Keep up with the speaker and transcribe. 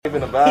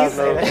Even the vibe,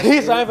 though.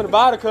 He's not even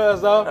about it, cuz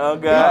though. Oh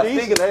God.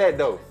 Speaking of that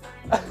though,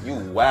 you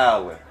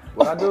wildin'.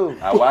 What I do?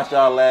 I watched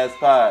y'all last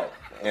pod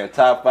and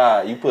top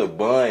 5. You put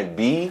Bun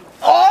B.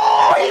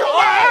 Oh, he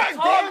lied.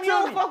 Damn, you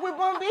don't fuck with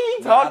Bun B.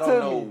 I don't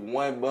know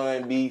one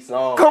Bun B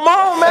song. Come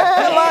on, man.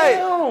 Like,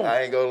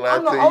 I ain't gonna lie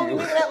I'm the to only you.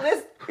 nigga that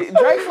listen.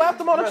 Drake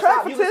slapped him on the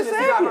track for 10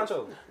 seconds.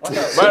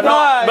 But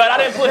I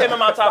didn't put him in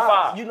my top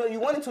 5. You know you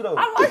wanted to though.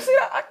 I like see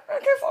that. I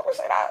can't fuck with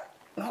say that.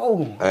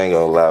 No. I ain't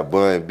gonna lie,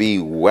 Bun B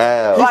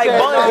wild. Like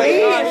Bun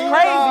B nah, is he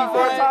crazy wild,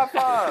 for a man. top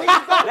 5.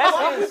 That's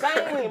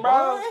insane,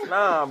 bro.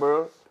 Nah,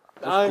 bro.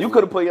 You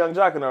could have put Young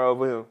Jock in there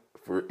over him.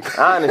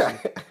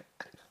 Honestly.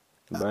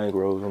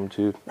 Bankrolls them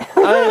too. I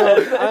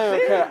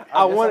ain't care.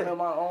 I wanted in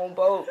my own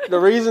boat. the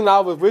reason I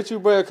was with you,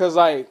 bro, because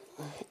like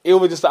it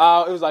was just it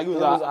was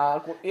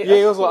awkward. Yeah,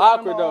 it was a little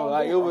awkward though.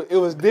 Like it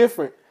was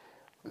different.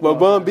 But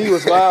Bun B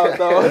was wild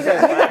though.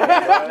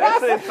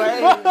 That's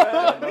insane, man.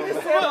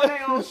 Niggas said on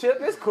their own shit.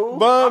 It's cool.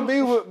 Bun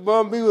B was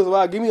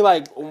wild. Give me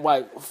like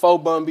 4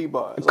 Bun B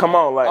bars. Come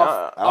on, like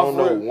I don't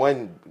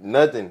know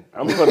nothing.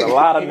 I'm putting a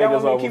lot of Y'all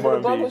niggas want me to over keep it a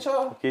buck Bun B. with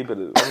y'all? Keep it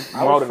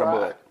more than a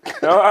buck.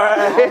 All I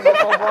right. don't know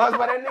no bars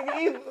by that nigga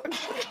either.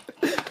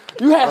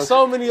 You had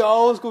so many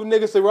old school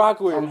niggas to rock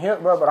with. I'm here,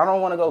 bro, but I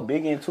don't want to go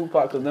Biggie and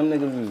Tupac because them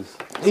niggas is.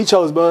 He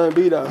chose Bun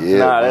B though. Yeah,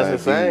 Nah,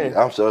 that's Bun B. insane.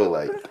 I'm sure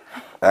like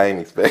I ain't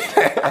expect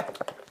that.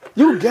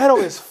 You ghetto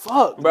as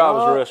fuck, Bro, I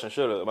was dog. rushing.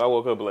 Shut up. I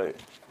woke up late.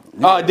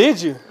 Oh,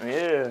 did you?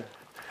 Yeah.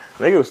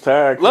 Nigga was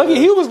tired. Lucky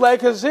he was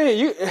late cause shit.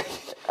 You.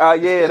 Oh,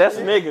 yeah, that's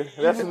a nigga.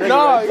 That's a nigga.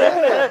 No, right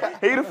yeah. there.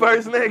 He the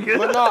first nigga.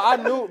 But no, I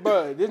knew,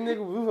 bro. This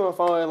nigga, we was on the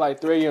phone at like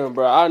 3 a.m.,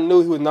 bro. I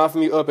knew he was knocking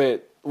me up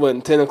at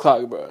 10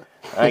 o'clock, bro.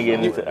 I ain't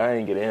getting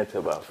in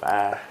until about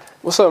 5.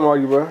 What's up,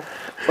 Marky, bro?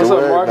 What's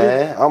up, Marky?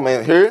 Man, I'm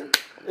in here.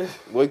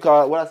 What you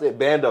call it? What I said?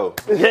 Bando.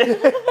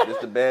 This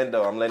the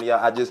bando. I'm letting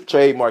y'all. I just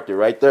trademarked it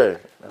right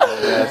there.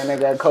 Man, they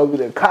got Kobe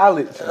to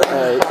college.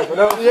 Yeah. You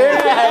gonna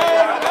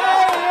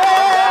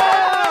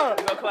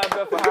clap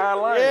up for High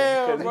Line?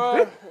 Yeah,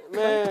 bro.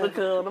 Man, Look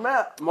on them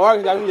out.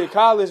 Marcus got me to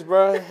college,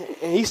 bro,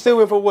 and he still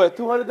went for what,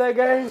 200 that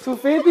game,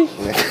 250?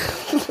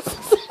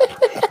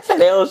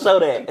 They don't show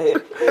that. They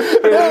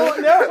don't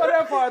show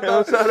that part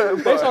though.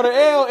 They show the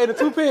L and the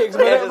 2 picks,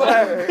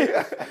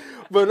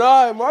 but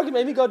nah, Marcus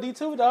made me go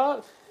D2,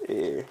 dog.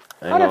 Yeah.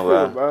 How that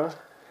feel, bro?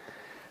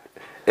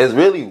 It's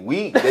really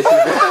weak that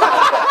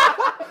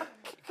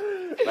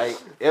you like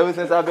ever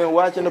since I've been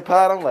watching the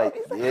pod, I'm like,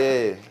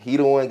 yeah, he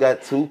the one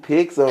got 2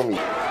 picks on me.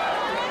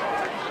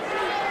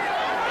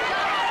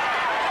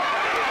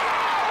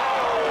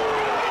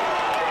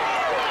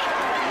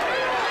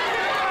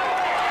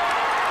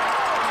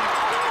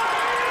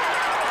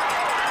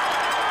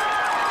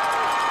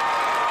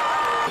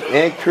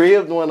 And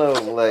Crib's one of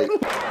them, like.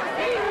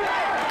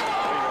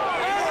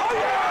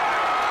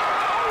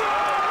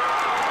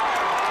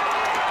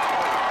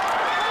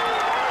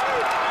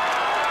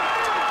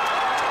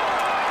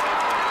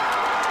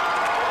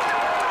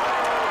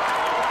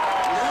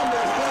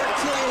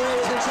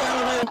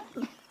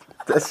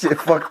 That shit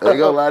fucked up. I ain't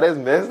gonna lie, that's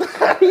messed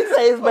up. He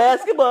says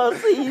basketball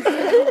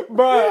season.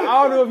 Bro,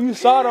 I don't know if you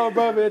saw though,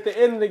 bro, but at the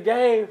end of the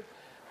game,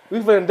 we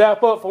finna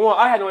dap up for one.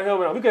 I had no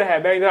helmet on. We could have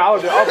had banged down. I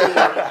was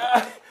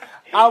just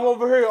I'm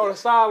over here on the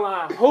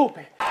sideline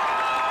hooping.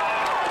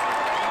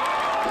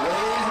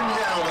 Ladies and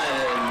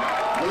gentlemen,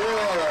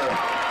 your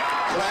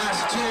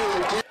Class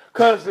 2.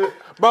 Cause,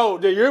 bro,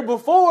 the year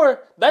before,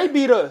 they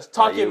beat us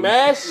talking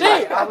mad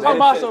shit. I'm talking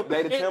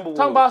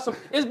about some,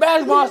 it's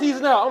basketball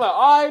season now. I'm like,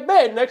 all right,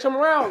 bet, next time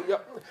around. They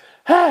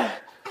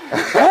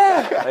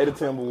the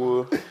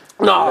Timberwolves.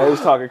 No. They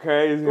was talking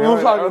crazy. We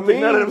was talking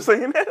mean. None of them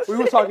saying that. We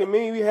was talking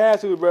mean. We had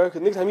to, bro,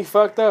 cause niggas had me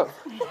fucked up.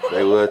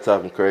 They were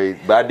talking crazy.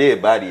 But I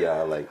did body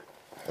y'all, like,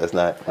 that's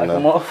not, you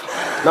know.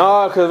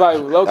 No, cause like,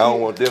 low key. I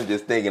don't want them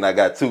just thinking I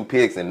got 2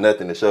 picks and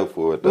nothing to show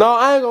for it, though. No,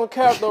 I ain't gonna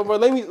cap though, bro.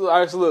 Let me, all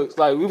right, so look,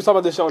 like, we was talking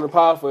about this show on the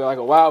pod for like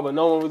a while, but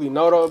no one really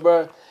know though,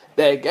 bro.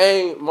 That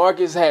game,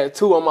 Marcus had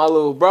 2 on my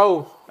little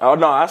bro. Oh,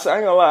 no, I ain't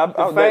gonna lie.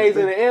 Phase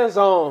in the end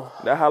zone.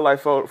 That highlight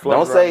flow.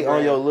 Don't say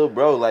on your little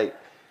bro, like,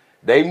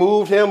 they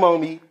moved him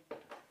on me.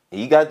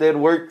 He got that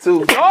work,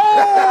 too.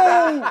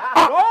 Oh!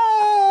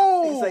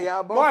 He say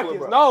y'all both Marcus,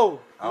 little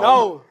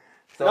no.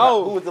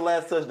 So who was the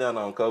last touchdown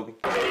on, Kobe?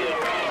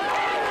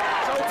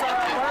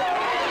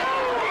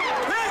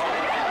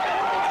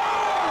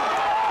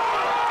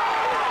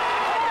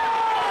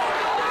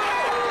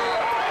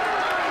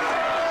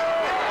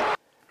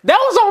 That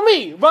was on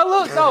me. But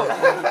look, though,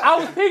 I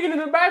was picking in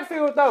the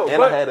backfield, though. And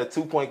but, I had a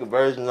 2-point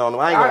conversion on him.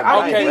 I ain't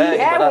gonna okay, brag, he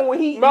had but one when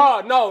he.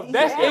 No,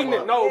 that's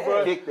ignorant. No,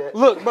 bro. Kick that.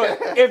 Look, but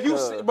if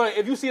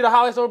you see the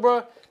highlights, though,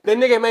 bro, the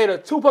nigga made a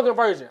 2-point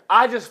conversion.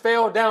 I just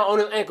fell down on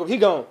his ankle. He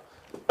gone.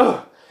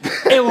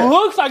 It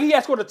looks like he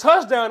had scored a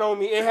touchdown on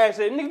me and had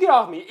said, nigga, get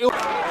off me. It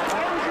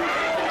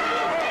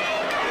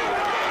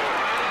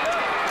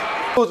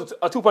was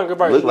a 2-point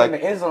conversion. Look like in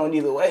the end zone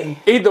either way.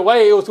 Either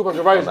way, it was 2-point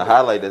conversion. the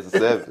highlight, that's a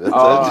 7. That's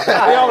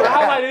Yeah, on the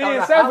highlight, it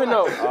is 7,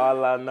 though.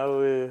 All I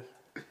know is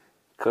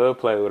Cub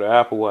played with an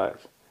Apple Watch.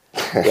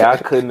 Yeah, I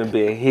couldn't have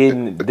been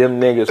hitting them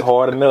niggas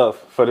hard enough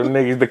for them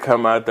niggas to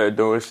come out there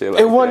doing shit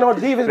like It wasn't no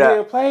that. defense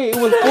being played. It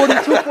was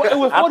 42. It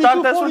was 42. I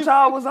thought that's what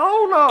y'all was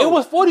on though. It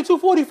was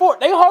 42-44.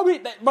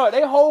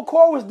 They whole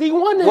core was D1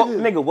 what, niggas.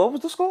 nigga, what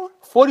was the score?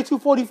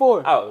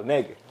 42-44. Oh,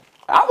 nigga.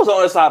 I was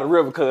on the side of the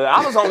river because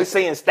I was only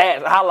seeing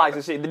stats, highlights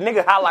and shit. The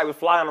nigga highlight was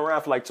flying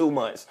around for like 2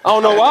 months. I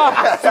don't know why.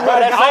 That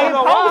I same don't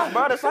know why. post,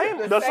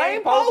 bro. The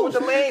same post with the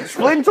man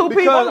splitting two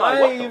people. Because I'm like,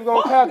 I ain't even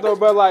gonna cap though,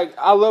 bro. Like,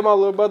 I love my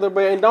little brother,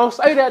 but and don't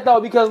say that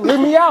though, because hear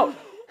me out.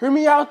 Hear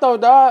me out though,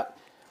 dog.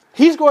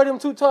 He scored them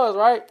 2 touchdowns,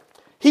 right?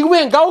 He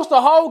went ghost the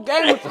whole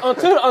game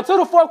until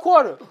the fourth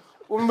quarter.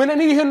 When they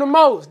needed him the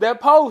most, that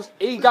post,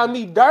 it got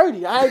me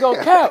dirty. I ain't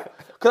gonna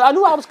cap. Cause I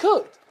knew I was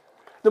cooked.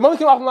 The moment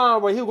he came off the line,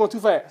 bro, he was going too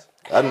fast.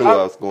 I knew I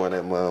was scoring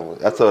that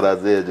motherfucker. I told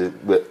Isaiah,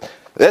 but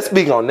let's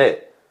speak on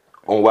that,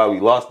 on why we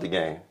lost the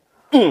game.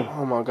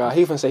 Oh my God,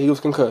 he finna say he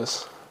was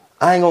concussed.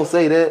 I ain't gonna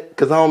say that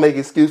because I don't make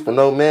excuse for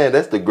no man.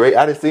 That's the great.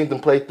 I done seen them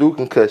play through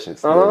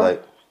concussions. So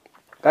like,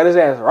 Got his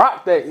ass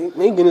rocked. That he ain't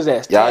getting his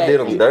ass. y'all tagged. did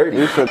him dirty.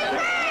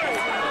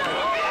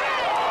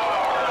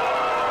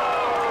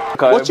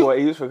 What boy,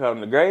 he was for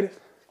calling the greatest?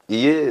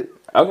 Yeah.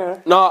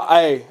 Okay. No,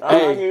 hey,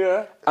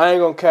 I I ain't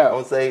gonna cap. I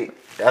would say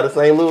out of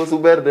St. Louis, who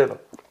better than him?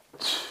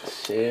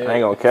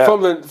 ain't gonna cap.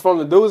 From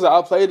the dudes that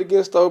I played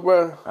against though,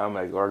 bro. I'll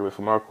make an argument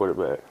from our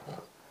quarterback.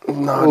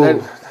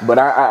 No, But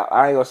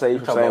I ain't gonna say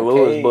he's from St.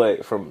 Louis, Cade?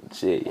 but from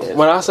shit. Yeah,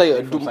 when I say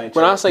a from St.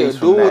 when I say a He's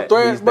from dual that.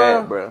 threat, He's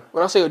bro, that, bro.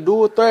 When I say a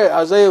dual threat,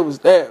 Isaiah was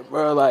that,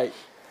 bro. Like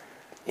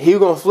he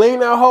gonna fling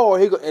that hole,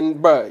 or and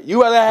bro,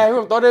 you rather have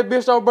him throw that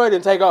bitch though, bro,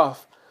 than take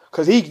off,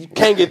 cause he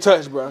can't get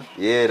touched, bro.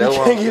 Yeah, that's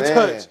what I'm can't get saying.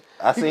 touched.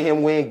 I seen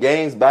him win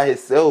games by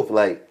himself.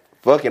 Like,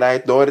 fuck it, I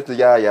ain't throwing it to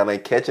y'all. Y'all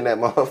ain't catching that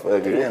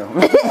motherfucker.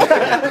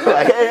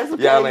 Like,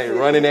 y'all ain't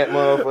running that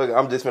motherfucker.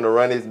 I'm just finna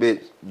run this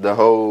bitch the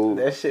whole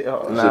That shit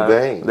hard.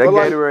 shebang. That But,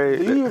 like, Gatorade.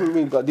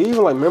 do you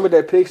even like remember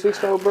that pick six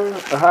though, bro?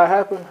 Or how it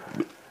happened?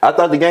 I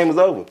thought the game was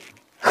over.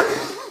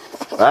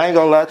 I ain't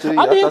gonna lie to you.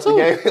 I did thought too. the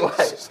game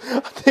was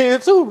like, I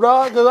did too,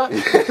 bro.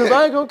 Cause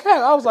I ain't gonna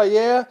cap. I was like,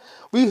 yeah,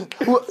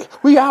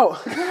 we out,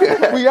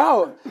 we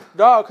out,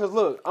 dog. Cause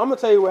look, I'm gonna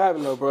tell you what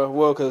happened though, bro.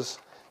 Well, cause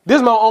this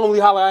is my only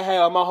highlight I had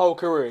of my whole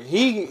career.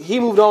 He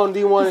moved on to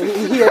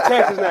D1. He at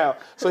Texas now,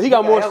 so he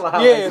got more.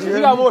 Yeah, so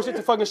he got more shit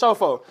to fucking show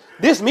for.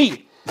 This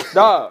me,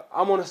 dog.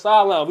 I'm on the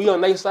sideline. We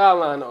on their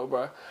sideline though,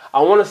 bro. I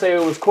want to say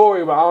it was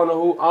Corey, but I don't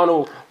know who. I don't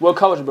know what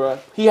coach, bro.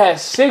 He had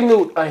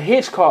signaled a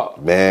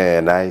Hitchcock.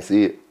 man, I ain't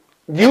see it.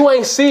 You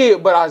ain't see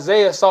it, but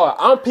Isaiah saw it.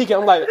 I'm peeking.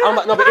 I'm like,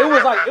 no, but it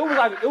was like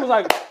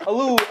a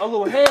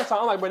little hand sign.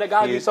 I'm like, bro, that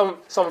gotta be something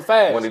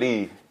fast. One of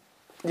these.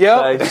 Yeah,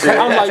 Type shit.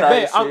 I'm like,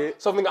 Type bet.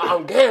 shit.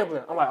 I'm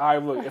gambling. I'm like, all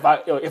right,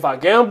 look, if I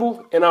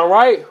gamble and I'm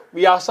right,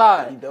 we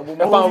outside. If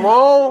I'm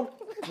wrong,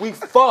 we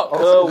fuck.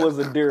 Cub was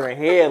a deer in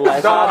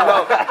headlights.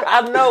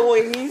 I know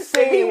when he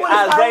seen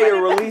Isaiah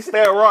release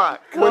that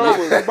rock.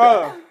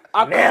 Bro,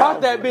 I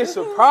caught that bitch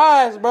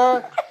surprised,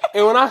 bro.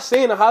 And when I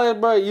seen the highlights,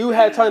 bro, you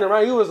had turned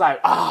around. You was like,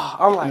 ah.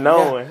 I'm like,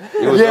 Knowing.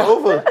 It was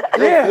over.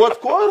 Yeah. Fourth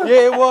quarter.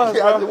 Yeah, it was,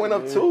 Yeah, bro. it went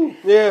up 2.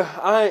 Yeah,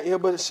 I ain't. Yeah,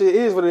 but shit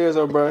is what it is,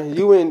 though, bro.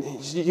 You in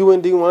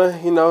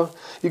D1, you know.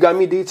 You got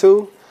me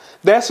D2.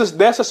 That's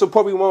the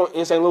support we want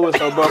in St. Louis,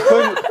 though, bro.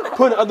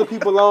 Putting other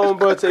people on,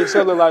 bro, to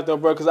excel in life, though,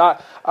 bro. Because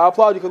I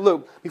applaud you. Because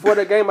look, before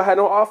that game, I had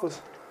no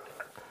offers.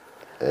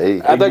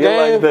 Hey, After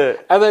get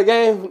like that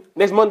game,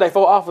 next Monday,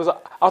 4 offers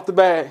off the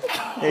bag,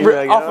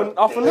 like,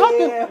 off of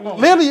nothing.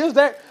 Literally, is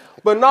that.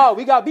 But no,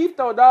 we got beef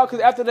though, dog.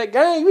 Because after that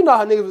game, you know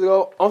how niggas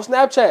go on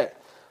Snapchat.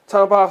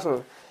 Tom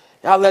Boston,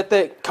 y'all let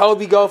that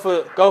Kobe go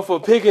for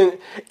picking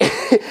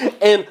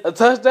and a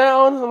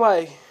touchdown. I'm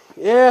like,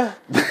 yeah,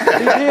 we did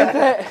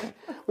that.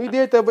 We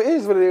did that, but it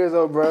is what it is,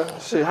 though, bro.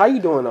 Shit, how you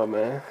doing, though,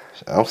 man?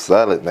 I'm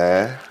solid,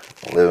 man.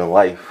 I'm living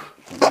life.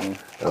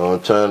 That's what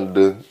I'm trying to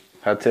do.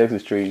 How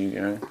Texas treat you,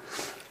 you know?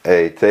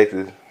 Hey,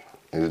 Texas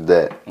is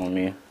that. On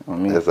me.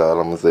 That's all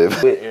I'm gonna say.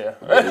 Yeah.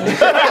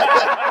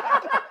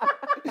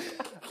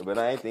 But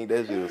I ain't think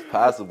that shit was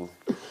possible.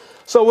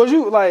 So was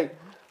you like?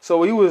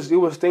 So you was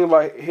thinking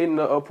about hitting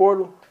a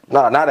portal?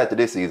 Nah, not after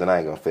this season. I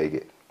ain't gonna fake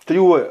it. So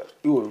you what?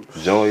 You would.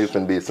 Junior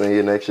finna be a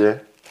senior next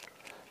year.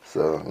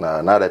 So,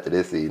 nah, not after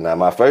this season. Now,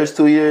 my first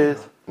 2 years,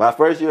 my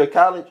first year of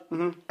college,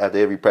 after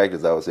every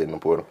practice, I was hitting the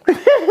portal.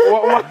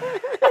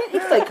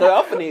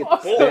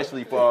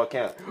 Especially fall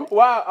camp.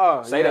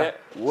 Wow. Say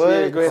that. What?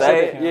 Yeah, go ahead.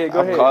 Say it. Yeah, go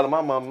I'm ahead. calling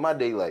my mom my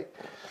day like,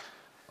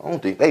 I don't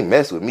think they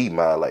mess with me,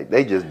 ma. Like,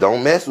 they just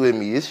don't mess with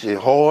me. This shit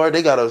hard.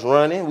 They got us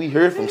running. We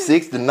here from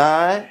 6 to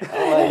 9.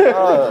 I'm like,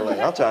 oh, like,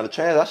 I'm trying to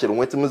transfer. I should have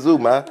went to Mizzou,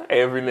 man.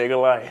 Every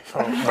nigga life.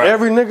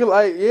 Every nigga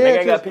like, yeah. Nigga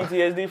ain't got 'cause-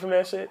 PTSD from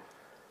that shit?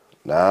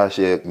 Nah,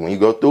 shit. When you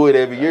go through it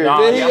every year, Nah,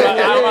 Yeah, I'm yeah,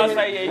 about to yeah.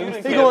 say, yeah, you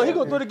done He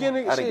gonna do it again.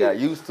 I done Shit. got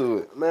used to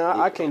it. Man,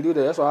 I can't do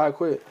that. That's why I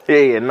quit.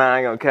 Yeah, nah, I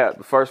ain't gonna count.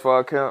 The first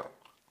fall count.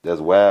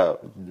 That's wild.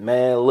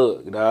 Man,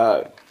 look,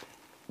 dog.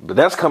 But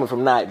that's coming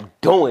from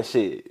not doing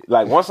shit.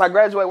 Like, once I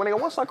graduate,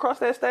 once I cross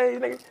that stage,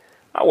 nigga,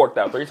 I worked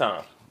out 3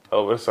 times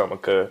over the summer,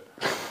 cuz.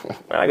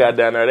 Man, I got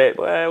down there, they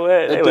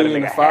threw you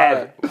in the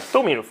fire.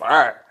 Threw me in the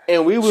fire.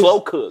 And we was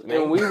slow cook,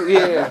 man. And we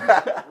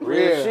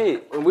Real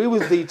shit. And we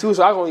was D2,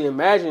 so I can only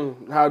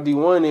imagine how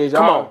D1 is.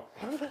 Come on.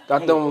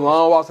 Got them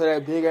long walks to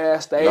that big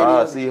ass stadium.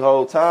 Nah, see,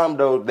 whole time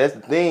though, that's the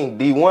thing.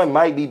 D1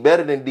 might be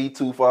better than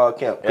D2 for our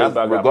camp. Yeah,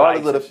 Because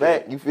regardless of the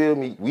fact, you feel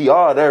me, we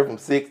are there from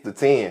 6 to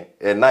 10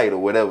 at night or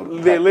whatever.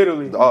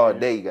 Literally. All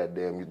day,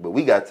 goddamn. But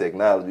we got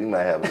technology. We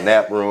might have a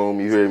nap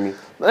room, you hear me?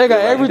 They got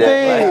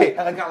everything.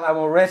 I got like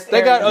more rest.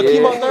 They got a Yeah.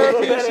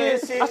 chemotherapy and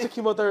shit. That's the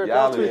chemotherapy.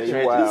 Y'all I'm in the tweaking.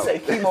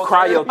 trenches. Wow.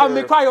 Cryotherapy. I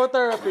mean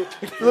cryotherapy.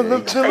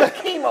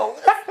 chemo.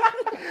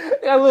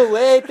 They got little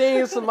leg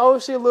things, some more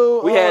shit,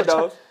 little. We had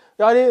those.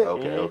 Y'all did?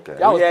 Okay.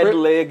 Y'all We was had the pri-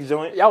 leg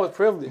joint. Y'all was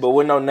privileged. But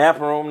with no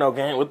nap room, no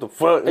game. What the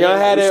fuck? Y'all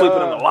had we that,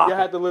 sleeping in the locker. y'all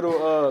had the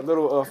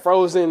little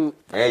frozen.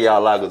 And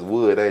y'all like us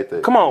wood, ain't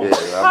they? Come on. Yeah,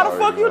 How the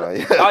fuck you?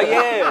 already Oh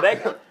yeah,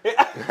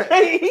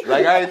 they.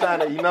 Like I ain't trying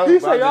to, you know. He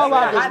said y'all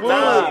like us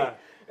Nah, wood.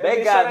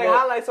 they got their no.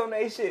 highlights on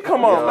their shit.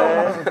 Come on,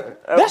 man.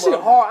 That shit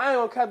hard. I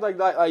ain't gonna catch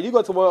like you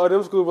go to one of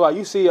them schools, but like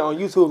you see it on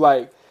YouTube,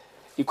 like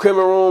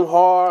equipment room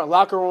hard,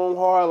 locker room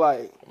hard,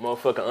 like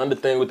Motherfucking under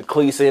thing with the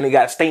cleats in. It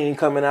got steam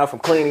coming out from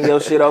cleaning your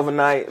shit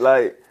overnight.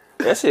 Like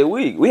that shit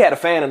weak. We had a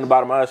fan in the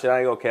bottom of our shit. I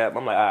ain't gonna cap.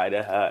 I'm like, all right,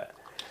 that's hot.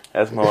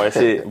 That's more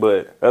shit.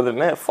 But other than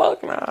that,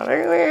 fuck nah.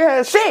 They ain't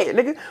had shit,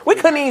 nigga. We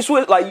couldn't even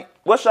switch. Like,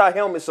 what's your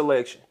helmet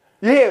selection?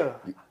 yeah.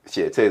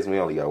 Shit, text me,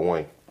 only got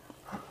one.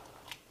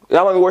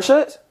 Y'all only wear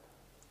shirts?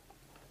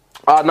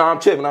 No, I'm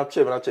tripping.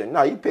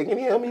 No, you picking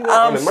him.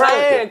 I'm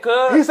saying,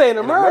 cuz. He saying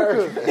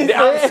America.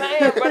 I'm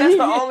saying, but that's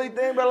the only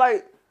thing. But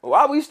like,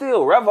 why we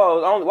still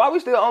Revos? Why we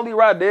still only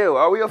Rydell?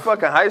 Are we a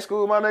fucking high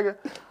school, my nigga?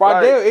 Rydell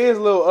Like, is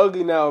a little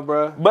ugly now,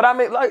 bruh. but I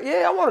mean, like,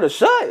 yeah, I wanted a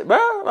shirt,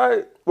 bro.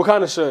 Like, What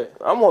kind of shirt?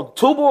 I want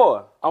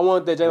 2-boy. I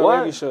want that Jalen What?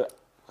 Levy shirt.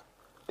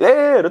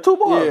 Yeah, the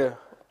 2-boy. Yeah.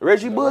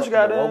 Reggie Bush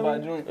got that.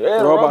 robot joint? Yeah,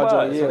 the Robot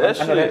robot joint, yeah.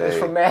 That I know that shit. is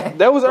from Madden.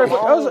 That was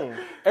on.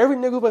 every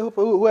nigga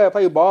who had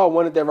played ball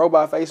wanted that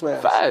robot face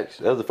mask. Facts.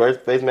 That was the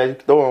first face match you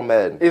could throw on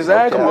Madden.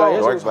 Exactly. No Like, cap.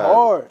 it Dark was visor.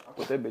 hard.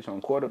 Put that bitch on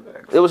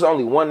quarterback. It was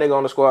only one nigga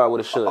on the squad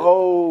with a shirt.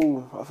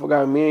 Oh, I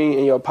forgot me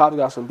and your pops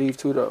got some beef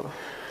too though.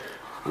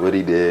 What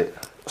he did.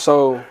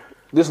 So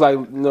this like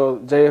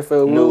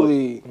JFL New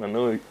League I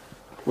knew it.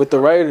 with the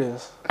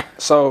Raiders.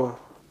 So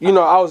I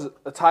was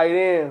a tight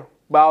end,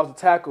 but I was a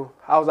tackle.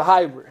 I was a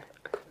hybrid.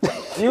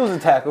 You was a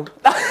tackle.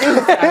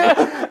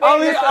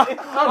 only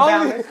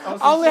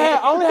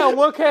had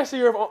one catch a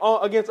year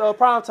against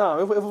prime time.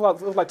 It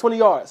was like 20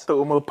 yards.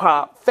 Threw him a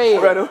pop. Fed.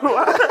 Little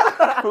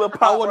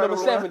pop. I was number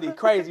 70.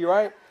 Crazy,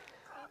 right?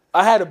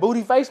 I had a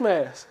booty face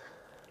mask.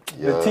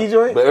 Yeah. T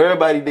joint? But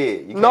everybody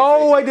did. You can't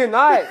No, I fake did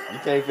not. it. You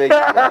can't fake You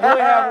it. ain't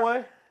have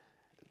one.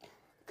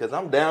 Cause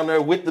I'm down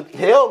there with the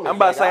helmets. I'm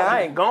about to say,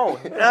 I ain't going.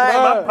 I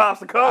ain't my pops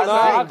the coach.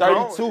 I I ain't got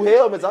going. 32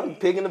 helmets. I'm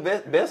picking the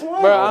best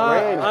one. Bro,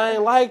 I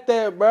ain't like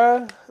that,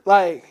 bro.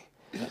 Like,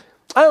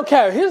 I don't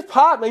care. His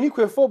pop made me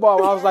quit football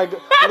when I was like,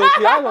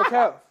 I ain't gonna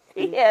cap.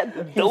 He had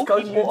the He was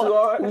coaching you too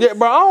hard. Yeah,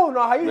 bro, I don't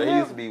know how you But did he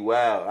used to be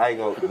wild. I ain't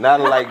gonna.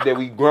 Not like that.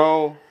 We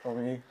grown. I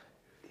mean,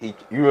 You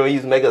remember he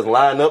used to make us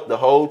line up the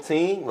whole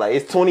team? Like,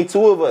 it's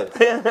 22 of us.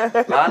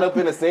 Line up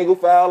in a single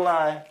foul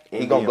line.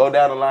 And he gonna go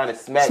down the line and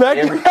smack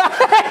every...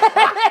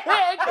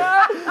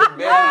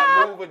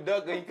 Man, move a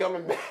duck and he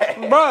coming back.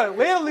 Bro,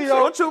 literally,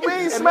 though. What you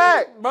mean,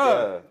 smack?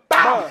 Bro,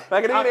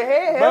 Like it in the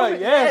head. bro,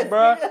 yes,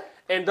 bro.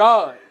 And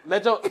dog,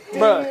 let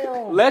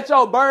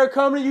your bird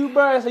come to you,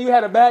 bro, and say you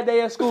had a bad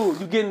day at school.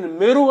 You get in the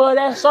middle of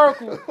that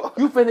circle,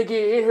 you finna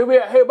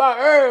get hit by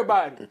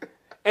everybody.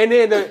 And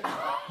then the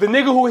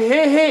nigga who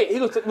hit, he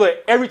goes, look,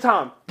 every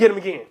time, get him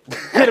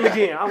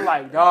again. I'm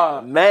like,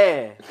 dog.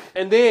 Man.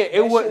 And then it that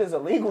shit was, is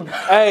illegal now.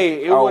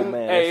 hey, it Oh, wasn't,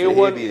 man, hey, He'll it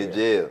wasn't. be in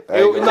jail.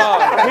 He'll be,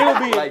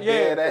 Like,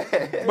 yeah,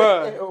 that.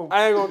 bro.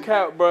 I ain't gonna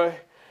cap, bro.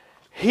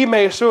 He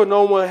made sure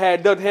no one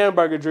had ducked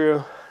hamburger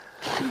drill,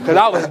 cause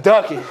I was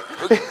ducking.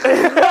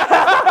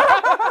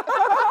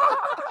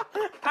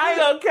 I ain't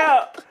gonna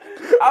count.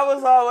 I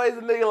was always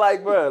a nigga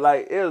like, bro,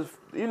 like, it was,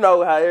 you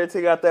know how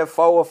everything got that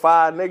 4 or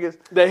 5 niggas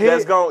That hit?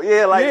 that's gonna,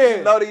 Yeah.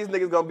 you know these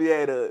niggas gonna be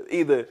able to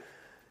either,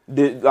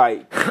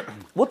 like,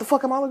 what the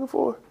fuck am I looking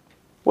for?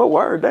 What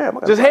word? Damn.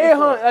 I gotta Just find it.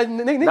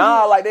 headhunt.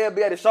 Nah, like they'll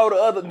be able to show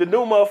the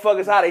new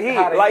motherfuckers how to hit.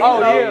 How to Like, hit. you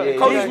know, yeah. these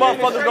Yeah.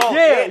 motherfuckers gonna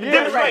Yeah,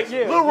 demonstrate.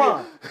 yeah. Lil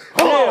Ron.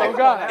 Oh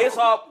God. It's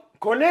all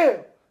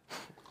Cornell.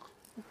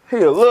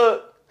 Here,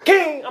 look.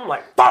 King. I'm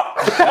like, fuck.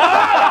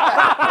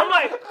 I'm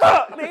like,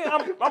 fuck,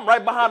 nigga. I'm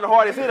right behind the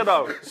hardest hitter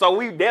though. So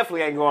we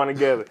definitely ain't going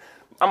together.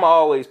 I'm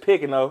always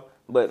picking though.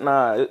 But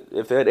nah,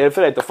 if it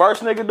ain't the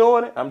first nigga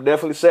doing it, I'm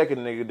definitely second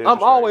nigga doing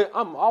it.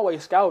 I'm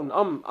always scouting.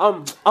 I'm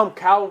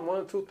counting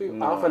 1, 2, 3. I'm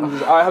finna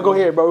just, all right, go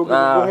ahead, bro. Go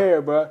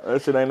ahead, bro.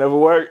 That shit ain't never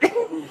worked. I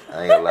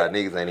ain't gonna lie,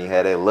 niggas ain't even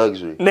had that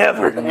luxury.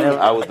 Never.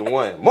 I was the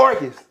one.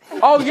 Marcus.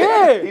 Oh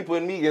yeah. He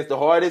putting me against the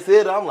hardest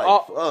hitter. I'm like,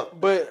 fuck.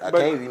 But I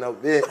can't be no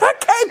bitch. I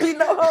can't be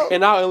no hoe.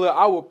 and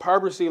I would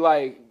purposely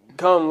like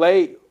come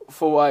late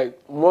for like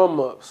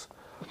warm-ups.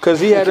 Cause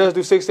he had us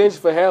do 6 inches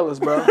for Hellas,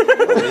 bro. Open.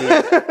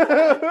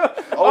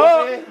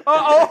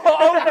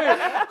 Open.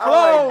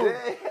 I'm like,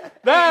 damn.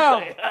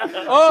 Down.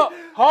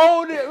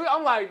 Hold it.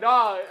 I'm like,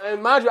 dog.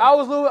 And mind you, I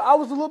was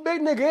a little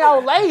big nigga. And I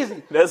was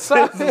lazy. That's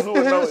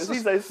scissors. He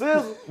say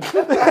scissors.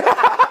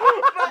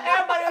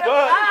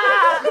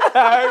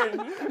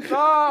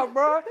 Nah,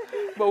 bro.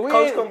 But we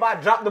Coach ain't, come by,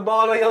 drop the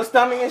ball on your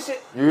stomach and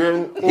shit.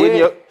 You hitting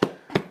your.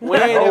 we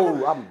ain't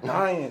Oh, I'm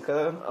dying,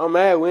 cuz. I'm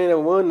mad we ain't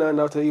never won nothing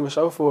enough to even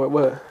show for it.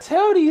 But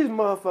tell these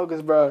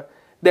motherfuckers, bro,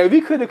 that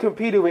we could have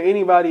competed with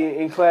anybody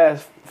in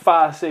class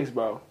 5-6,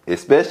 bro.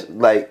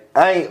 Especially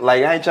I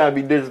ain't trying to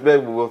be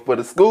disrespectful, but for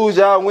the schools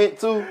y'all went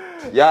to,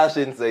 y'all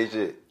shouldn't say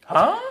shit.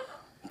 Huh?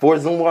 Fort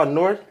Zumwalt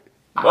North.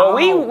 Well,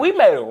 we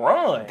made a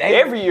run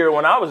every year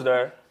when I was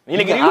there. You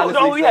can know who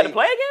honestly we had to say-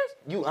 play against?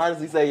 You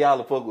honestly say y'all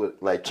the fuck with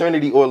like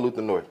Trinity or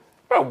Luther North?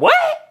 Bro, what?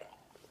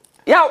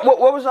 Y'all, what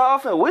was y'all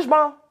offense?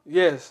 Wishbone?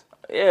 Yes.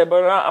 Yeah,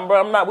 but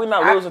we're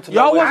not losing to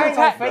y'all no wasn't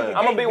Wishbone. fake it.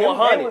 I'm gonna be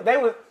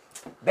 100.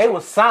 They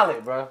was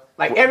solid, bro.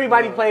 Like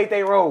everybody played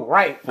their role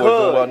right. Fort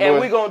Zumwalt And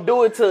North. we gonna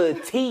do it to a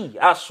T.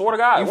 I swear to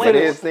God. You When said it-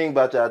 this thing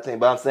about y'all team,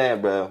 but I'm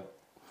saying, bro,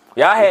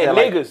 y'all had said,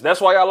 like- niggas.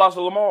 That's why y'all lost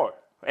to Lamar.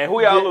 And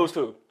who y'all lose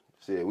to?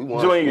 shit, we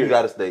won. Junior We year.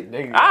 got to stay.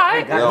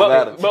 Alright, don't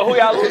matter. but who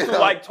y'all lose to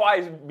like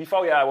twice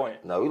before y'all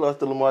went? No, we lost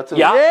to Lamar too.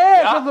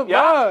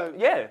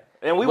 Yeah.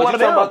 And we What one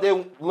you of talking them.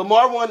 about? That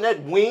Lamar won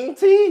that wing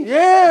team.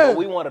 Yeah.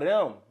 We one of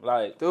them.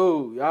 Like,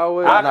 Dude, y'all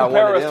was. I not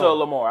compare one of us to them.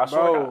 Lamar. I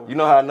swear Bro. to God. You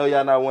know how I know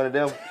y'all not one of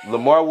them?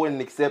 Lamar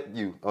wouldn't accept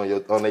you on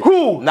their.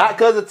 Who? Not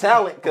because of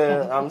talent,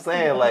 because I'm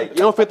saying like. You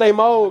don't fit they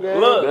mold, gang.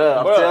 Look, Yeah,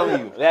 I'm bro, telling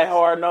you. that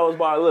hard nose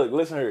bar. Look,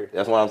 listen here.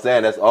 That's what I'm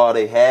saying. That's all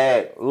they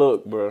had.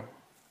 Look, bro.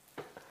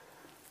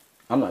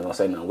 I'm not gonna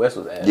say nothing. West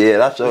was ass. Yeah,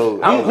 that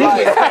showed.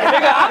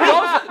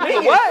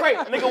 Nigga,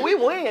 what? Nigga, we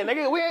win.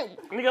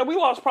 Nigga, we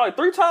lost probably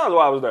 3 times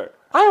while I was there.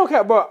 I don't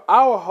care, bro.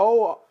 Our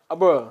whole,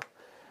 bro.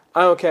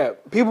 I don't care.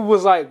 People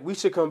was like, we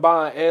should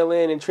combine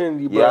LN and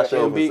Trinity, bro. Yeah, I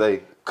sure would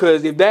say.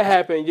 Because if that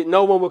happened,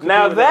 no one would compete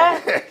Now with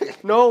that us.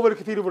 No one would have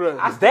competed with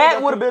us.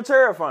 that would have been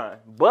terrifying.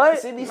 But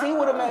CBC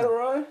would have made a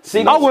run.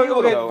 see, I wouldn't-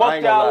 would okay, have no, I fucked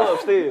ain't gonna y'all lie.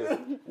 up still.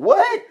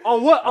 What?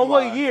 On what? On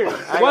what year?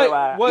 gonna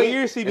lie. What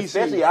year CBC?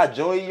 Especially our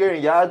junior year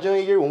and y'all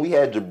junior year when we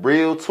had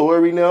Jabril,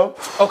 Torrey now.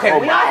 Okay,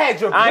 when y'all had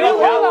your I ain't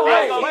gonna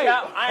Wait, count. wait.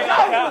 I ain't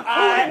gonna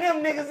count.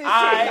 them niggas and shit.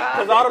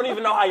 Because I don't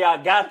even know how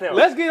y'all got them.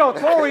 Let's get on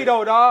Tory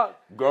though, dog.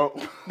 Grown.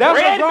 That's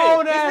a Redmond.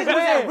 grown This ass nigga was at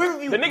man.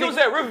 Riverview. The nigga was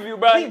at Riverview,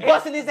 bro. He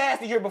busting his ass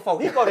the year before.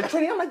 He go to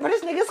Trinity. I'm like, bro,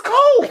 this nigga's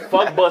cold.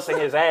 Fuck busting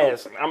his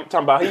ass. I'm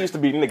talking about he used to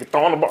be nigga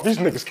throwing the ball. These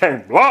niggas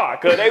can't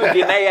block. Cause they was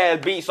getting their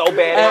ass beat so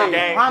bad in the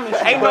game. promise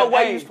you, Ain't no but,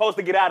 way hey, you supposed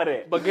to get out of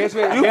that. But guess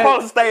what? You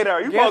supposed to stay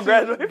there. You supposed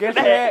to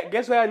graduate.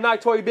 Guess who had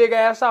knocked Tory big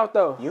ass out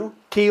though? You?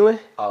 Keelan.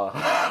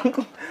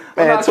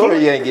 Man,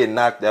 Torrey ain't getting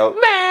knocked out.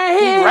 Man,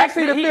 he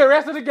actually the field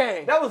rest of the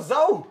game. That was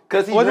Zoe.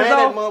 Cause he Was it ran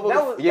that Zoe?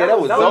 motherfucker. That Yeah, that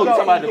was was Zoe. Zoe. You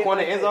talking about He the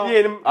corner hit end zone?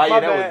 Yeah, Oh, yeah, my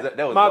that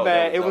bad. was My Zoe.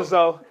 bad. That It was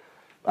so.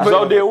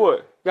 So did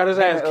what? Got his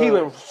ass.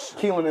 Keelan.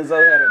 Keelan and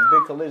Zoe had a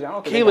big collision. I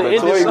don't think Keelan they got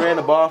ended Torrey so- ran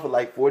the ball for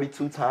like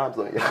 42 times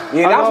on y'all. Yeah, I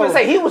was know. gonna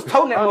say he was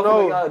toting that I know.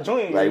 motherfucker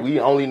junior year. Like we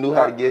only knew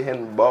how to get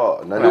him the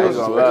ball. None It of was,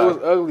 that it was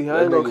was ugly.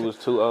 I ain't gonna- was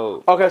too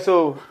old. Okay,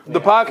 so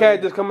the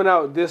podcast that's coming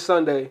out this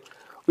Sunday,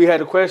 we had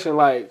a question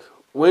like,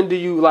 when do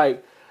you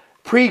like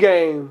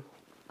pregame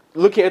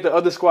looking at the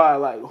other squad,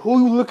 like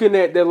who you looking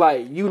at that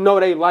like you know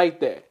they like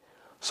that?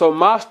 So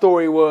my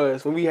story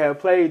was when we had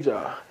played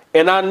y'all,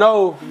 and I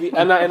know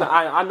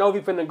I know we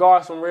finna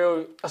guard some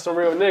real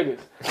niggas.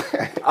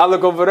 I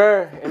look over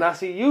there and I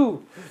see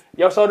you.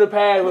 Your shoulder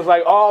pad was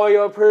like all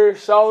your per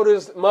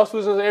shoulders,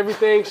 muscles and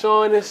everything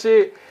showing and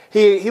shit.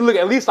 He looked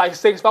at least like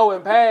 6'4"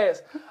 in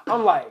pads.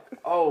 I'm like,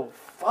 oh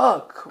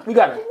fuck, we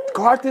gotta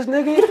guard this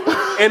nigga.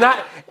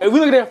 And we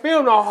looked at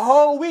film the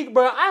whole week,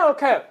 bro. I don't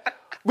care.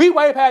 We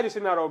way past this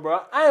shit now though,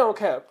 bro. I don't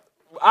care.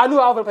 I knew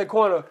I was gonna play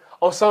corner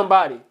on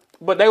somebody,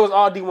 but they was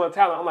all D1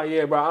 talent. I'm like,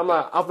 yeah, bro. I'm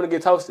gonna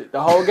get toasted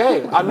the whole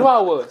game. I knew I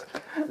was.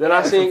 Then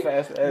I seen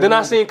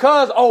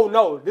Cuz. Oh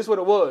no, this what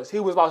it was. He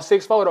was about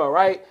 6'4" though,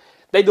 right?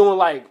 They doing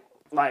like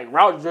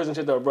route drills and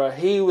shit though, bro.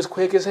 He was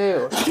quick as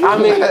hell. I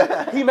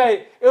mean, he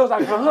made it was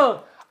like,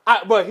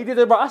 but he did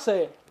it, bro. I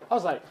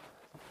was like,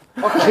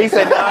 okay. He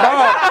said,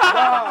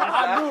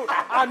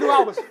 I knew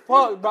I was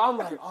fucked, bro. I'm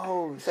like,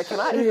 oh shit. can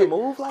I even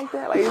move like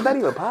that? Like, is that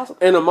even possible?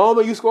 In the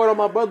moment you scored on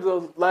my brother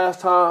the last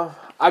time,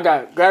 I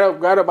got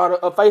grabbed up by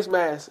a face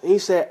mask. And he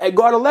said, hey,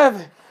 guard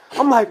 11.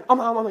 I'm like,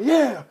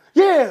 yeah.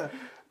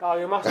 Dog,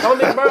 in my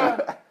stomach, bro.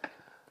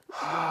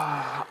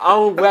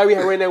 I'm glad we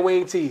had ran that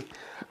wing tee.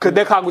 Cause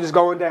that clock was just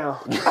going down.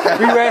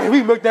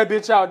 We milked that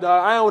bitch out,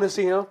 dog. I don't want to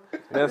see him.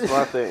 That's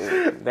my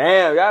thing.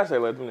 Damn, y'all say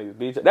let them niggas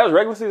beat you. That was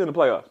regular season or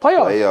playoffs?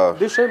 Playoffs.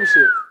 This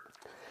championship.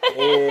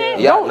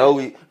 Y'all know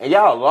and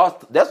y'all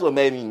lost. That's what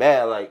made me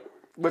mad. Like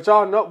But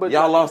y'all know, but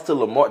y'all lost to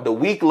Lamar, the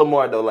weak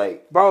Lamar though.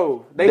 Like,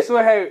 bro, they still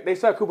had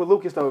Cooper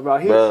Lucas though, bro.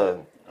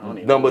 bruh,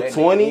 number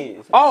 20.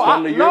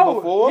 Oh, the year no,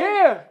 before.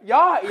 yeah,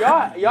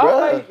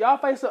 y'all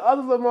faced the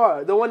other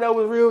Lamar, the one that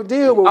was real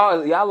deal. But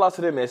Oh, y'all lost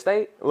to them at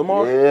State,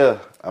 Lamar? Yeah,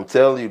 I'm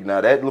telling you now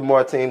that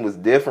Lamar team was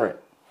different.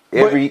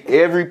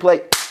 Every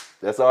play,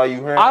 that's all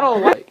you heard. I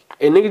don't like,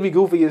 and niggas be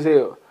goofy as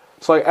hell.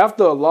 So like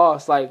after a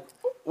loss, like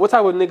what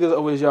type of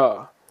niggas was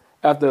y'all?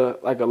 after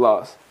like a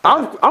loss.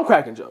 I'm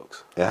cracking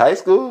jokes. In high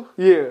school,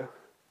 Yeah.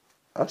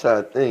 I'm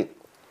trying to think.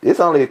 It's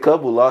only a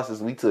couple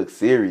losses we took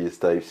serious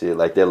type shit,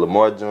 like that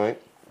Lamar joint.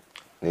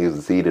 Niggas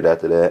was heated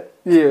after that.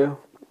 Yeah.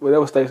 Well, that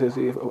was Stacey. Them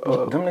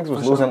niggas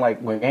was losing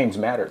like when games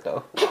mattered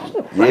though.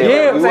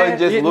 Yeah, we wasn't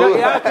just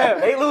losing. I don't care.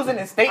 They losing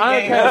in state I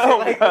don't games. care.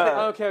 and shit I like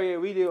don't care. Yeah,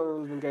 we did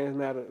lose when games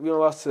matter. We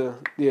lost to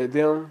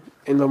them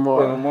and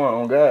Lamar. More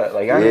on God.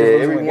 Like Yeah, I losing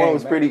when everyone games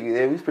was pretty.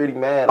 Yeah, we was pretty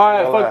mad. All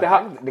right, I fuck ain't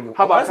that. gonna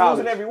How about us college?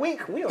 losing every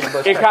week. We on the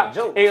bus In, cracking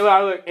jokes.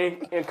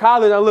 in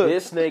college, I look.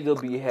 This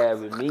nigga be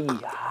having me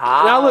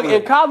high. Now look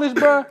in college,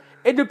 bro.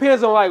 It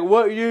depends on like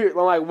what year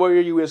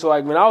you in. So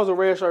like when I was a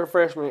redshirt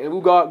freshman and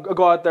we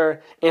go out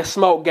there and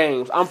smoke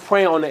games, I'm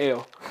praying on the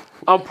L.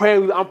 I'm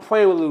praying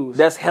we lose.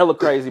 That's hella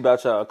crazy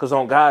about y'all. Cause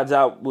on God's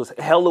y'all was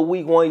hella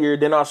weak one year.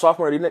 Then our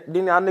sophomore, then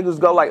y'all niggas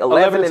go like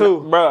 11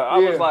 11-2. and, bro. I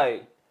Yeah. was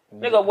like,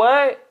 nigga,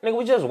 what? Nigga,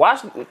 we just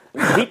watched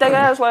beat that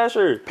ass last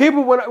year.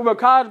 People when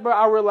college, bro,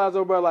 I realized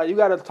though, bro, like you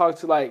gotta talk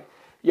to like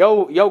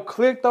yo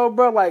clique though,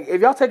 bro. Like if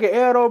y'all take an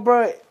L though,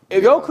 bro,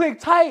 if your clique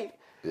tight,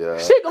 Yeah.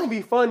 shit gonna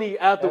be funny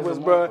afterwards,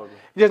 bro.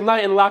 Just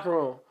not in the locker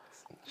room.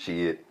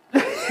 Shit. I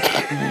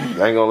ain't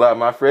gonna lie,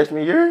 my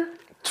freshman year,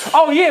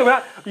 Oh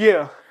yeah,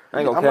 yeah. I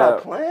ain't I'm gonna not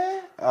cap.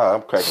 playing. Oh,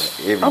 I'm cracking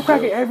every I'm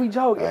cracking joke. every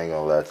joke. I ain't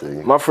gonna lie to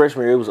you. My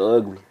freshman year, it was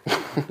ugly.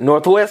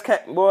 Northwest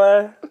came,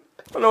 boy.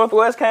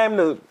 Northwest came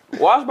to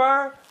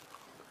Washburn.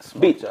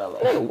 Beat y'all.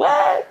 Nigga,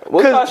 what?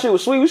 We thought shit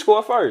was sweet. We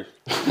scored first.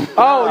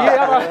 Oh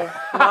yeah,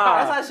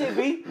 That's how shit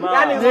be. Y'all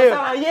niggas gonna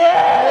sound like,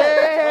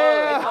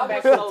 yeah. I'm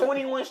back to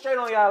 21 straight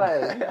on y'all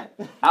ass.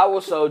 I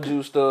was so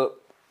juiced up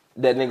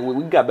that nigga,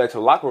 we got back to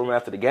the locker room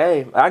after the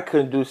game. I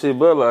couldn't do shit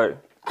but like,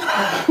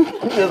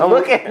 Just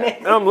look at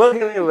it. I'm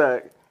looking at it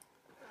like,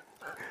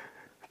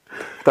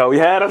 thought we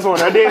had us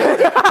one. I did.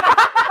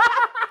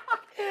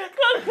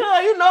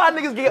 You know how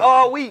niggas get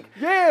all week.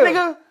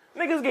 yeah.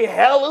 Niggas get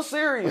hella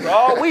serious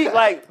all week.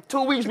 Like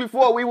 2 weeks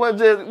before we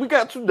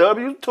got 2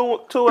 W's,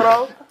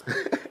 2-0.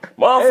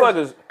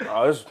 Motherfuckers,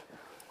 oh, it's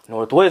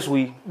Northwest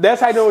week.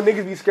 That's how you know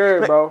niggas be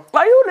scared, bro.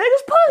 Like you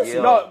niggas pussy.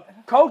 No,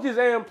 coaches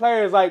and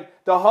players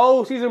like the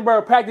whole season,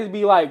 bro. Practice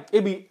be like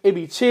it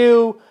be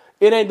chill.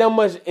 It ain't that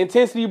much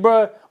intensity,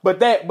 bro. But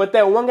that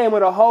one game of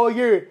the whole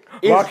year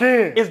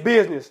is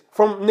business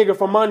from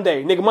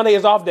Monday. Nigga, Monday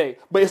is off day,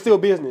 but it's still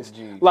business.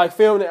 Like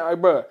film that, like,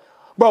 bro.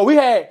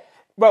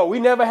 We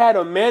never had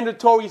a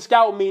mandatory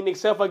scout meeting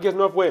except for against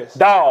Northwest.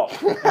 Dog.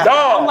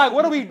 I'm like,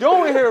 what are we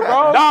doing here,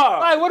 bro?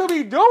 Dog. Like, what are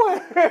we doing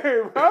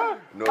here, bro?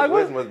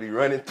 Northwest must be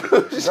running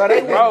through shit.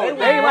 Bro,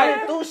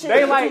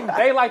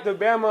 they like the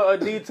Bama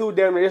D2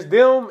 damn near. It's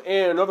them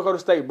and North Dakota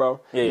State, bro.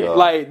 Yeah.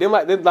 Like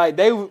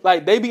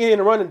they be in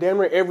the running damn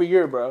near every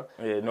year, bro.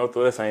 Yeah,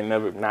 Northwest ain't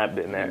never not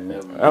been there.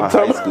 My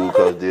high school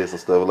coach did some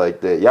stuff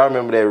like that. Y'all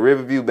remember that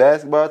Riverview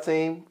basketball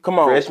team? Come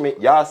on.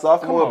 Freshman, y'all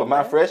sophomore, but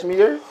my freshman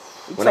year?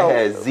 When they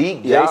had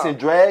Zeke, Jason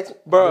Drags, The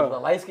Bro,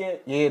 light skin,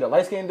 the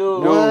light skin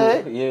dude.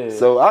 What? Yeah.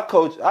 So I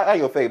ain't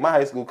gonna fake, my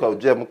high school coach,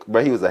 Jeff,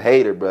 bro, he was a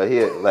hater, bro. He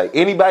had, like,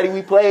 anybody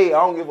we played, I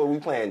don't give a we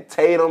playing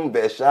Tatum,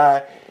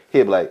 Beshai,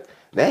 he'd be like,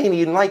 they ain't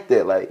even like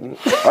that. Like,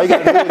 all you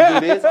gotta do is do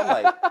this. I'm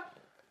like,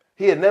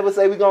 he'd never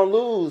say we gonna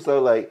lose.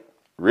 So, like,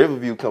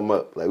 Riverview come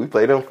up. Like, we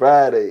played them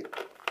Friday.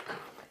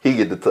 He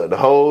get the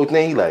whole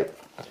thing. He like,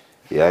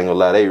 yeah, I ain't gonna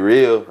lie, they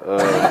real.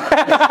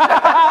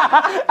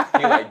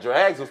 He like,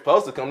 Drags was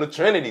supposed to come to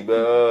Trinity,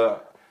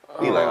 but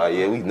he like, oh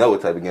yeah, we know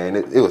what type of game.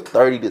 It was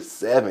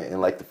 30-7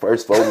 in like the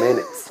first 4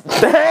 minutes.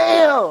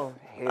 Damn.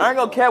 I ain't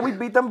gonna cap, we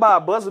beat them by a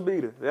buzzer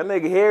beater. That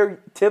nigga Harry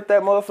tipped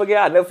that motherfucker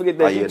out. I never forget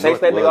that. Oh, He yeah,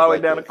 chased that North nigga all the way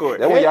was down like the court.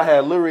 That when y'all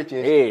had Lil Rich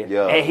and Yeah.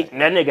 yeah.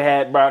 And that nigga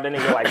had, bro, that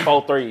nigga like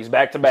 4 threes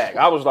back to back.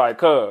 I was like,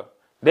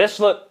 that's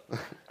my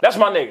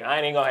nigga. I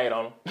ain't even gonna hate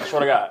on him. I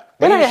swear to God.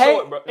 It ain't He's hate,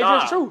 short, bro. it's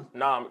just truth.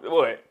 Nah,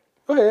 what?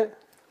 Go ahead.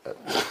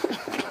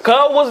 Cuz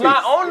was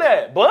not on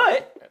that,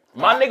 but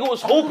my nigga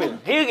was hooping.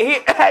 He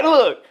hey,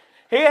 look,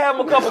 he had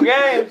him a couple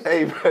games.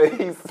 Hey, bro,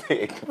 he's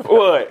sick.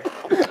 What?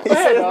 He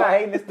said it's not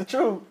hating, it's the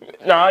truth.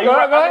 Nah, you Go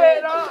right.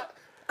 ahead, dog.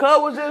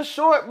 Cuz was just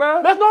short,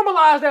 bro. Let's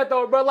normalize that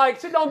though, bro. Like,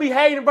 shit don't be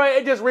hating, bro.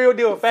 It's just real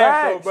deal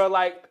facts, though, Facts. bro.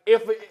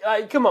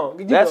 Like, come on.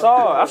 You That's know.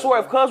 all. I swear,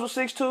 if Cuz was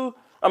 6'2",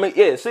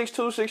 6'2",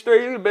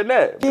 6'3", he'd have been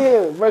that.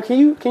 Yeah, bro. Can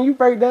you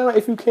break down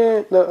if you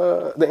can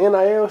the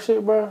NIL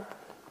shit, bro?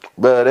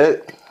 But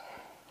that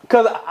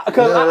Cause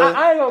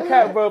I ain't gonna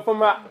cap, bro.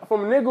 From a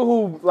nigga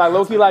who like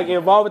low key like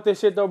involved with this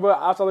shit though, bro.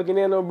 Also looking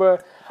in though, bro.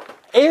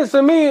 It's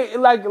to me it's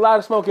like a lot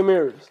of smoke and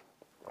mirrors.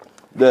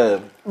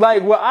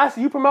 Like what I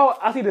see you promote,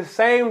 I see the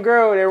same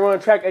girl that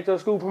run track at your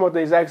school promote the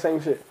exact same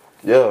shit.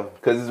 yeah,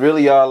 cause it's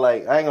really all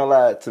like, I ain't gonna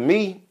lie, to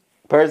me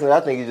personally,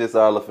 I think it's just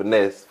all a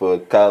finesse for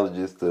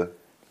colleges to,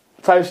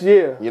 Type shit,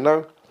 yeah. you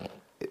know,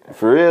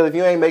 for real. If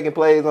you ain't making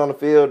plays on the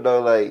field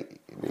though, like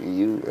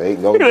you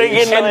ain't gonna ain't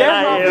getting And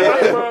that's my NIL.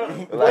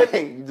 point, bro. like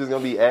you just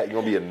gonna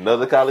be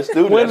another college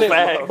student. When the,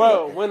 facts.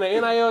 bro, when the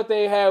NIL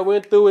thing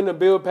went through in the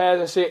bill pass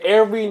and shit,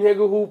 every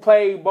nigga who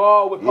played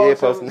ball would Yeah,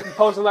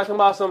 posting like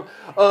about some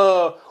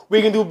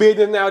we can do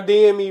business now,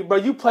 DM me, bro.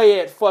 You play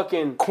at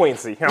fucking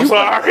Quincy. I'm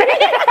sorry.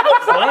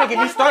 So don't get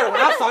me started.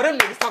 When I saw them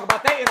niggas talk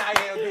about that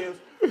NIL deals,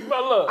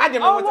 But look, I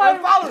didn't want to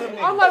unfollow them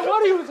niggas. I'm like,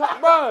 what are you talking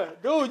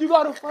about? Dude, you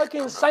go to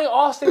fucking St.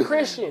 Austin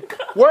Christian.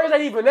 Where is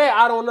that even at?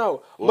 I don't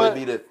know. Or it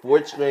be the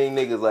 4th string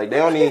niggas, like,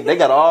 they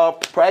got all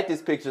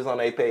practice pictures on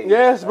their page.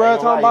 Yes, bro. I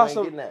ain't gonna lie, you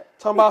ain't getting that.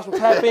 Talking about some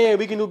tap in,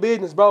 we can do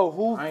business, bro.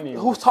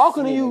 Who's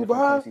talking to you,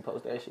 bro?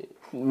 Post that shit.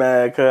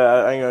 man, cause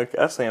I ain't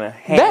gonna. I seen a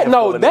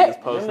handful of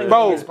niggas post that.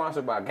 bro. Get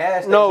sponsored by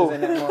gas stations No.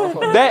 and that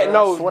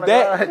motherfucker.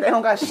 That They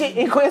don't got shit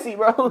in Quincy,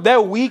 bro.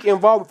 that week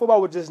involved with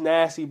football was just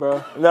nasty,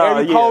 bro. No,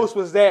 Every yeah. post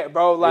was that,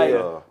 bro. Like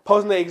Yeah.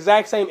 posting the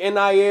exact same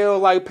NIL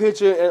like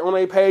picture and on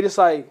their page. It's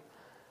like,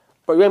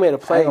 bro, you ain't made a I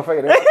play. ain't gonna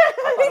figure that.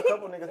 I thought a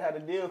couple niggas had a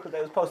deal because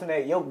they was posting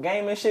that yoke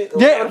game and shit.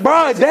 Yeah,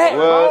 bro, that,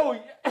 Well, bro.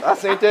 I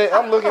seen that.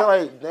 I'm looking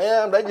like,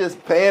 damn, they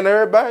just paying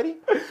everybody.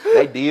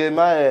 They did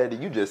my ad.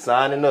 You just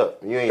signing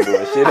up. You ain't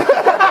doing shit.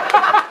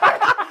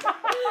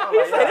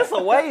 He said it's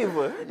a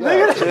waiver.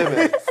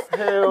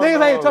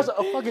 Niggas ain't touched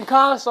a fucking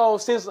console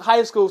since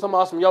high school. Talking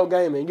about some yo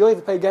gaming. You don't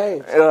even play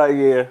games.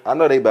 Yeah. I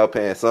know they about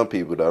paying some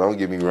people though. Don't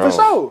get me wrong.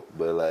 sure.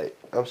 But like,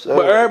 I'm sure.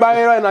 But everybody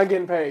ain't not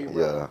getting paid.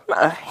 Bro.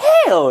 Yeah.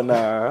 Hell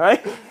nah.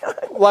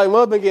 Like,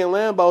 mother been getting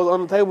Lambos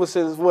on the table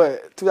since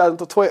what,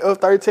 2012,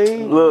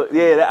 13? Look,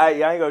 yeah, I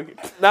ain't gonna.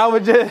 Now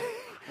it just.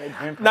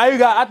 Now you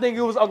got. I think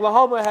it was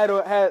Oklahoma had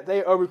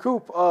a recruit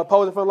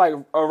posing for like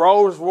a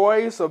Rolls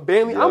Royce or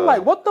Bentley. I'm Yeah.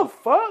 like, what the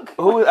fuck?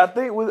 Who I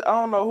think was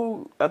I don't know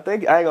who I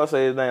think I ain't gonna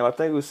say his name. I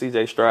think it was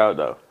CJ Stroud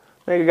though.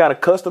 Nigga got a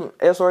custom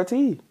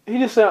SRT. He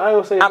just said, I ain't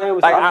gonna say his name.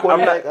 Was I'm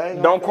quoting not, it. I ain't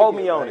gonna don't quote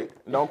take me it, on like-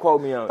 it. Don't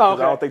quote me on it. 'Cause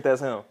Okay. I don't think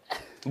that's him.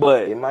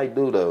 But It might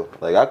do though.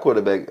 Like I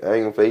quarterback, I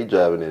ain't gonna say he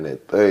driving in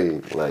that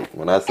thing. Like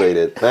when I say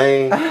that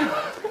thing,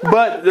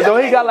 But though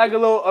he got like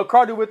a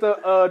Cardi with the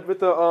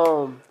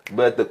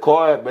but the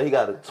car, but he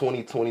got a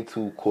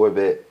 2022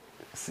 Corvette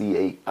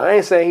C8. I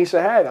ain't saying he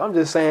should have it. I'm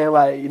just saying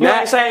like you now,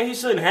 ain't saying he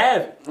shouldn't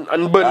have it.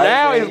 but I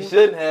now ain't saying it's he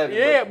shouldn't have it.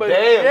 yeah, but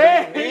damn,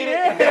 yeah, they need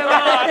it.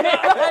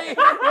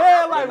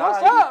 yeah, like Nah, what's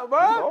he- up, he bro?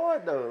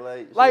 hard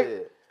though. Like-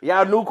 shit.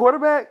 Y'all new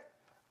quarterback?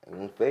 I'm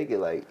gonna fake it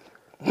like.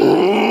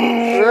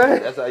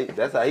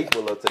 That's how he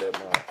pull up to that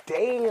man.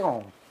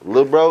 Damn.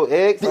 Lil bro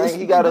X, man,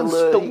 he got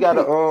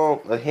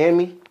a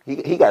Hemi.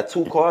 He got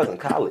 2 cars in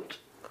college.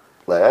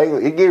 Like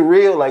it get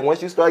real. Like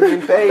once you start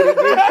getting paid, it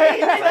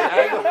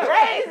get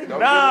crazy.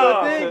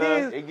 No.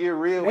 It get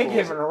real. They for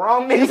giving him. the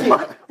wrong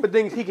niggas. But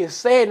then he can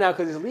say it now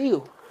because it's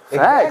legal.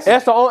 Facts.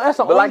 That's the only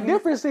like you-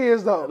 difference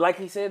is though. Like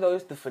he said though,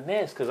 it's the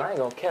finesse. Cause I ain't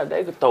gonna cap.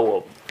 They could throw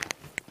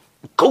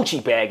a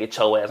Gucci bag at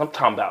your ass. I'm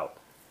talking about,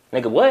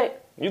 nigga, what?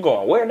 You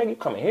going where, nigga? You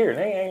coming here?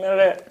 Nigga, ain't none of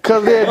that.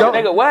 Cause they don't.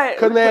 Nigga, what?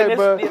 Cause they, Putting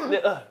bro.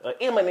 this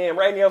Eminem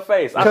right in your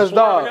face. I Cause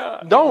swear to dog,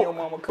 God. don't. Your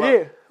mama clock.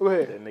 Yeah, go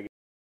ahead. That nigga.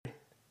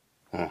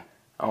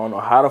 I don't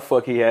know how the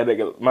fuck he had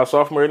that. My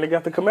sophomore year, nigga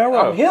got the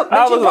Camaro. I'm hip.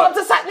 I But you was go like, up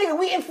to side, nigga.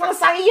 We in front of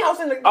Saeed house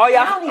in the oh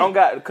yeah, county. I don't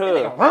got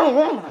cuz.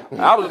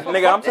 I was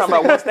nigga. I'm talking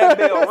about once that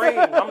bell ring,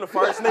 I'm the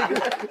first nigga.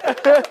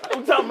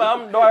 I'm talking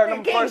about I'm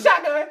the King first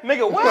shotgun.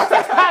 nigga. What?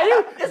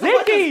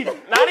 Dicky,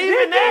 not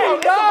even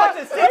that. It's a bunch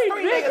of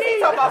 6'3" niggas. He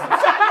talking about some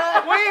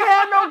shotgun. We ain't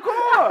had no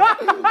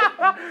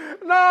car.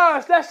 Nah,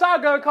 it's that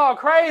shotgun called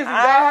crazy,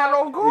 I ain't had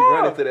dog. no He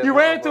ran car. into that You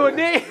ran into a motherfucker.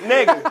 dick.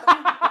 Nigga,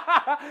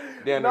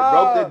 Damn, they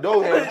broke the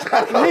door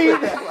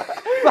handle.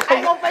 I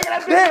ain't gonna fake it.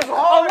 That bitch was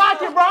hard.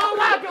 Unlock it, bro.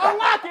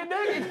 Unlock it,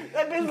 nigga.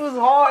 That bitch was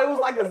hard. It was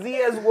like a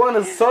ZS1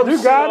 or something.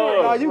 You got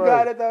it. No, you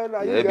got it though.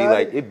 No, Yeah, you it be got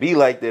like it. it be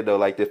like that though.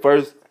 Like the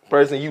first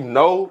person you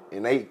know,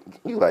 and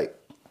you like,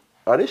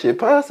 oh, this shit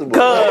possible.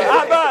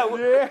 I thought,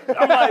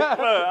 I'm like,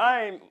 bro,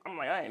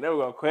 I ain't never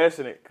gonna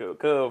question it,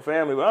 cuz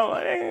family, but I'm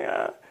like,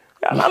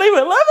 y'all not even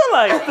living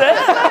like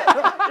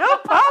that. Your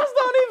pops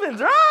don't even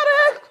drive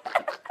that.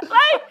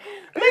 Like,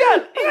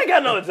 nigga, you ain't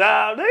got no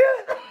job,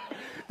 nigga.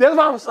 That's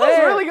what I'm saying.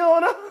 What's really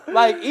going on?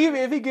 Like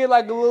even if he get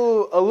like a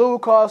little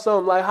car or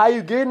something, like how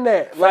you getting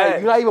that? Like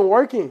Facts. you're not even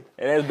working.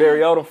 And that's Barry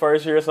Odom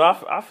first year, so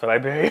I feel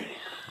like Barry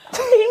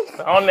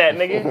on that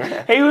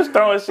nigga. He was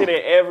throwing shit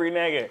at every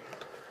nigga.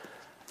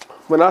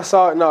 When I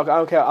saw it, no, I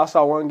don't care. I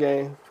saw one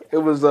game. It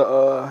was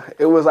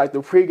like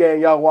the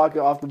pregame, y'all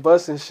walking off the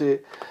bus and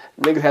shit.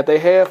 Niggas had their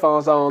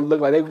headphones on,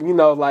 look like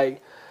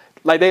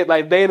they,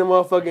 like they in the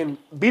motherfucking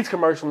Beats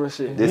commercial and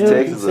shit. This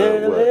Texas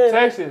what?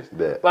 Texas.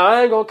 Bet. Like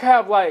I ain't gonna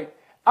cap. Like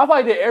I feel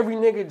like that every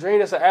nigga dream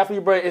that's an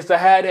athlete, bro, is to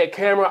have that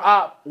camera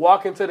op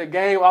walk into the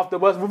game off the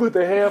bus with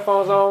their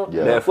headphones on.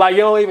 Yeah. Like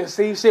you don't even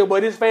see shit,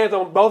 but his fans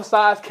on both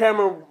sides,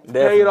 camera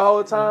playing you the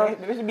whole time.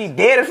 Bitch should be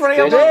dead in front of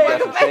your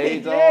Got some motherfucking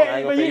shades face. on. I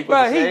ain't gonna say you put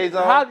the shades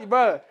on.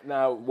 Bro,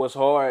 Now, what's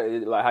hard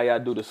is like how y'all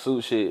do the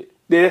suit shit.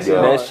 yeah, that shit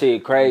Yeah. hard. That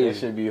shit crazy. That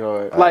should be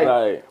hard.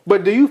 Like,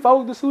 but do you fuck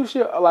with the suit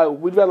shit? Or like,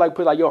 would you rather like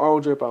put like your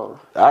own drip on?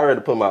 I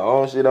rather put my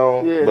own shit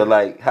on, Yeah. but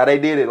like how they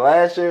did it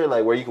last year,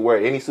 like where you can wear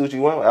any suit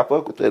you want, I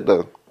fuck with that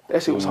though.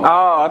 That shit was hard.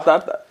 Oh, I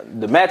thought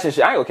the matching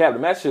shit. I ain't gonna cap the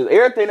matching shit.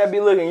 Everything that be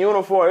looking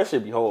uniform, that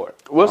should be hard.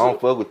 I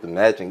don't fuck with the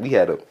matching. We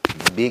had a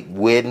big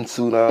wedding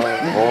suit on,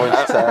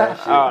 orange tie.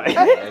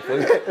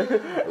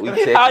 Shit. We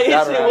checked it out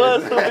Shit around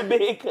was this- super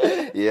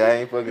big. Yeah, I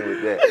ain't fucking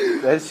with that.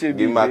 That shit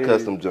be Give me my big.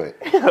 custom joint.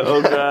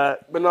 Oh God.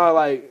 But no,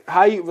 like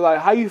how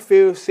you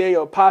feel seeing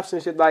your pops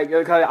and shit. Like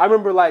 'cause I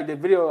remember like the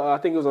video. I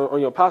think it was on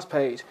your pops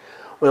page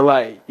when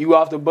like you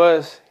off the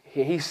bus.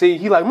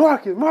 He like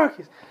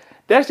Marcus.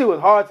 That shit was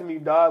hard to me,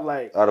 dog.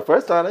 Like The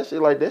first time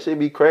that shit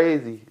be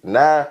crazy.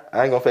 Nah,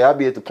 I ain't gonna say I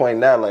be at the point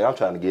now like I'm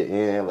trying to get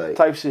in, like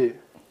type shit.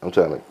 I'm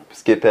trying to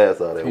skip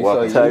past all that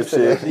walking type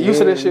shit. You used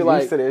to that shit, like-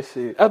 used to that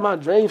shit. That's my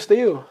dream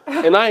still.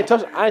 And I ain't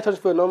touch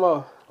foot no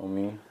more. On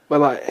me. But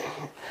like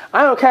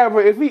I don't care, bro.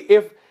 If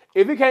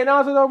he came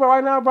down to it, bro,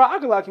 right now, bro, I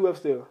could lock you up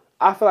still.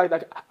 I feel like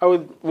I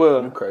would.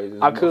 Well, You crazy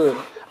as I could.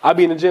 I'd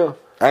be in the gym.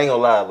 I ain't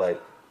gonna lie,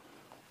 like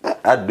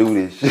I do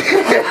this shit.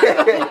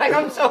 Like,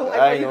 I'm so like,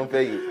 I ain't gonna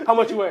fake it. How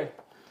much you weigh?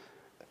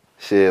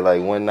 Shit, like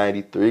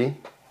 193.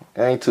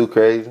 Ain't too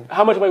crazy.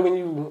 How much you weigh when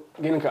you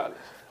get in college?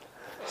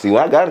 See,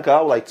 when I got in college,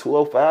 I was like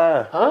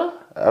 205. Huh?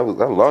 I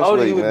lost Oh,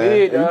 weight, you was man.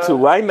 big, You dog. too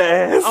white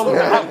ass. I'm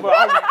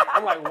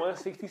like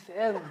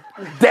 167.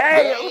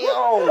 Damn! he's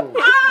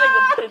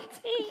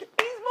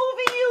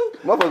moving you.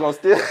 Motherfucker gonna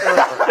steal.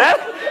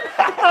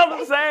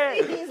 I'm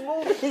saying. He's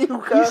moving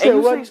you. You said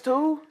what?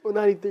 6'2"?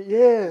 193.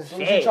 Yeah.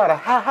 You try to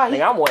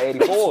Nigga, I'm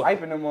 184.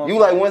 Swiping them on. You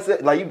like one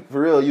set, like you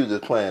for real, you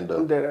just playing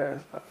though. Dead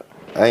ass.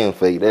 I ain't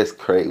fake, that's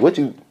crazy. What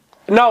you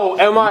No,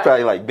 am I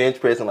probably like bench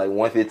pressing like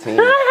 115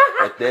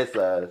 at that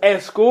size.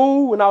 at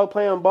school when I was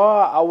playing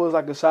ball? I was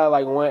like a size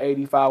like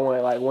 185,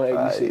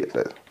 186.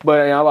 That- But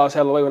I lost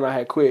hella weight when I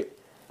had quit.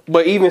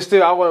 But even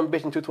still, I wasn't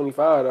bitching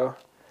 225 though.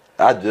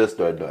 I just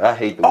started doing. I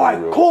hate the All weight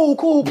right, room.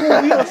 cool. We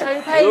on the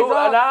same page, Dude,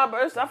 dog. nah,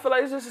 bro. I feel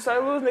like it's just the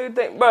St. Louis nigga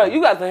thing. Bro,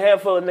 you got the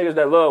handful of niggas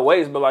that love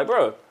weights, but like,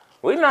 bro,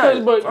 we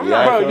not. But- I'm Yeah,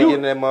 I not. ain't Bro, finna you- get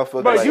in that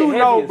motherfucker. But like, you heavy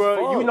know, as bro.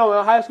 fuck. You know,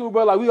 in high school,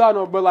 bro. Like we all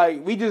know, bro.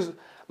 Like we just.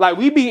 Like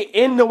we be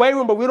in the weight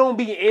room, but we don't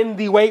be in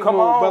the weight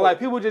room. on. But like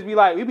people just be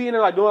like, we be in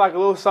there like doing like a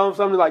little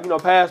something like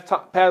pass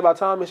by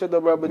time and shit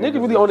though, bro. But niggas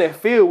really on that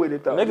field with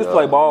it though. Niggas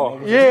play ball.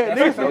 Yeah,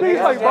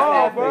 niggas like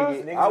ball,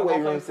 bro. Our weight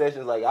room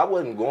sessions, like I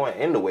wasn't going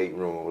in the weight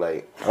room.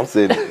 Like I'm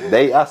sitting,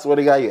 I swear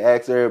to God, you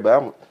ask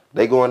everybody,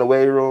 they go in the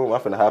weight room.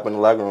 I'm finna hop in the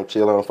locker room,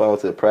 chill on the phone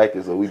to the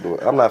practice. So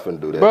I'm not finna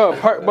do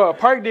that. Bro,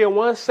 Perk did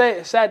one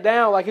set, sat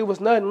down like it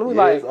was nothing. We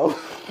Yeah, like, it's over.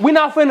 we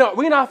not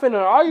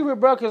finna argue with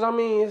bro, cause I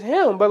mean it's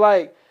him. But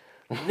like,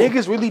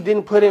 niggas really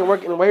didn't put in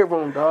work in the weight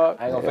room, dog.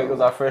 I ain't gonna fake it was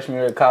our freshman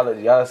year of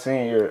college. Y'all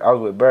senior year, I was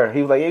with Burr.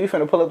 He was like, yeah, you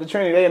finna pull up the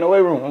Trinity, they in the weight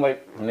room. I'm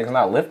like, niggas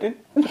not lifting?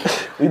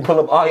 We pull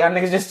up, all y'all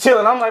niggas just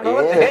chilling. I'm like, bro,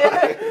 what the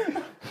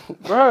hell?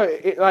 Bro,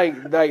 it, like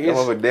I'm it's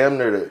over damn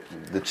near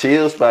the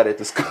chill spot at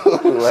the school.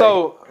 Like,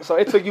 so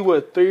it took you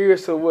what 3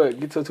 years to what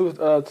get to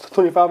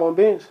 25 on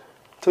bench?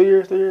 2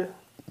 years, 3 years.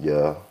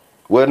 yeah.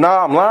 Well,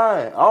 nah, I'm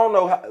lying. I don't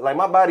know how, like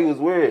my body was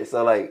weird.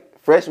 So like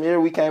freshman year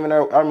we came in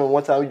there. I remember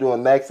one time we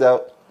doing max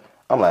out.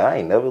 I'm like, I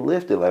ain't never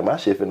lifted. Like my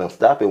shit finna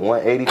stop at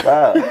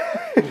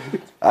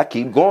 185. I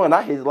keep going.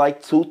 I hit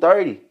like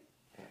 230.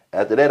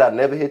 After that, I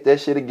never hit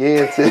that shit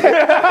again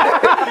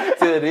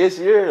till this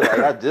year. Like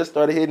I just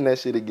started hitting that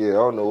shit again. I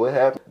don't know what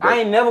happened. I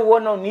ain't never wore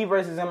no knee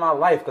braces in my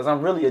life because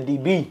I'm really a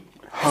DB.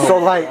 So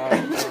like,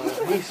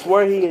 He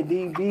swear he a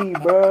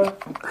DB, bro.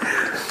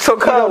 so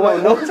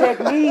cuz No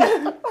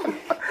technique.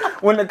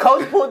 when the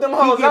coach pulled them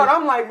hoes out,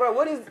 I'm like, bro,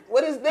 what is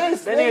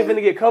this? That nigga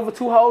finna get cover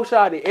 2 hole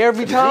shotted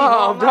every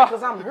time, Because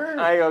dog. I'm hurt.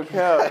 I ain't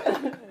gonna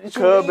count.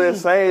 Cub been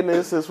saying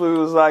this since we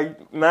was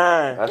like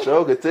 9. I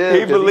sure could tell. He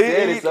He believed-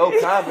 said it so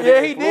confident.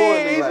 Yeah, he and floored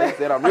did. me. He Like, he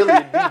said, I'm really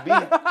a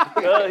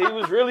DB. He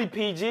was really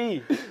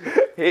PG.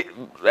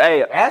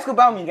 Hey, Ask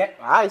about me, gang.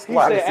 I He can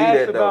said, see that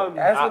ask though. about me.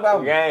 Ask about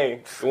me.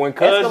 gang. When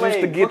Cuz used to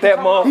Escalade. get What that you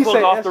talking about? He motherfucker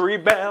said off the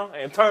rebound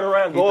and turn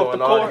around, He go up the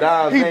throwing all the court.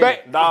 dimes. He ain't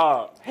back.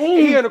 Dog.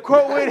 He in the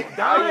court with it.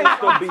 I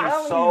used to be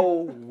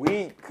so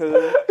weak,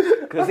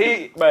 cause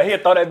he'd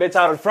throw that bitch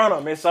out in front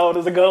of him and sold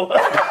as a goal.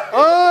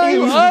 Oh, He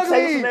you used to be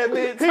chasing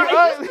ugly. that bitch. He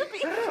ugly.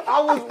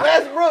 I was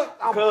Westbrook.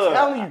 I'm Cuz.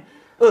 telling you.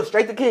 Look,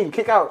 straight to King,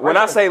 kick out. When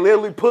I say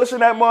literally pushing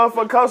that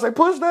motherfucker, coach say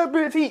push that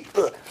bitch,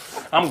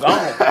 I'm gone.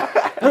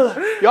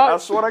 I Y'all,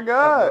 swear to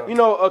God. you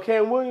know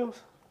Cam Williams?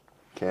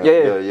 Cam,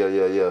 Yeah.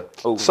 yeah.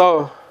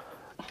 So,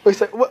 we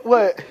say,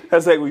 what?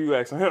 That's like what you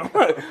asking him.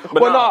 But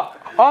Well, nah,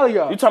 all of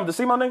y'all. You talking to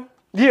see my nigga?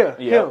 Yeah,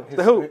 him,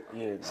 the hoop.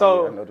 Yeah,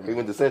 So, He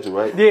went to Central,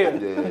 right? Yeah.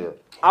 Yeah.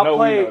 I No, we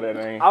played. know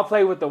that ain't. I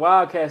played with the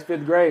Wildcats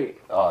 5th grade.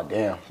 oh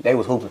damn, they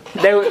was hooping.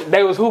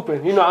 They was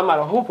hooping. You know, I'm not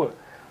a hooper.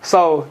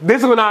 So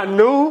this is when I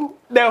knew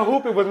that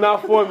hooping was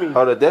not for me.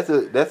 Hold up, that's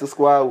a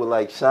squad with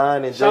like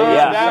Shine and Jay. Sean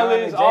Yeah.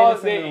 Dallas, Sean all and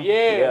that, Jadison.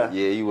 yeah.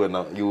 Yeah, you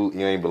wouldn't. You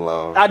ain't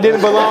belong. I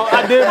didn't belong.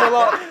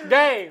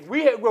 Gang,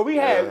 we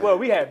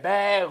had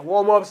bad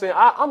warm ups, and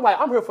I'm like,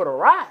 I'm here for the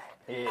ride.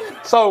 Yeah.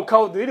 So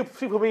coach,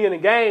 she put me in the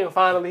game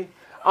finally.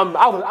 I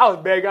was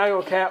begging. I ain't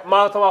gonna cap.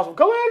 Mom told me,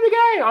 come in the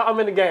game. I'm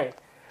in the game.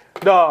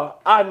 Dog,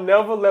 I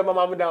never let my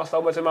mama down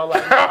so much in my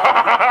life.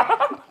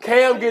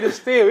 Cam get it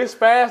still. It's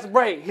fast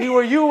break. He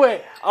where you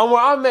at? I'm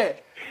where I'm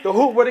at. The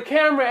hoop where the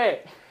camera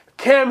at.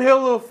 Cam hit a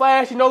little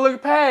flash,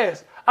 look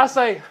pass. I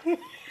say,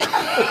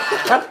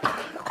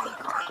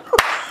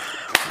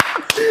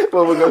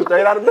 But we go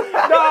straight out of bed.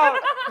 Dog,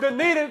 the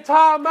needed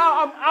timeout.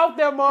 I'm out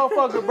there,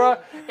 motherfucker, bro.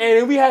 And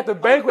then we had the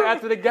banquet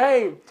after the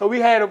game. So we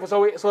had it.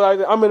 So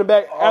I'm in the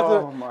back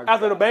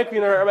after the banquet.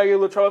 You know, everybody get a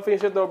little trophy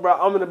and shit though, bro.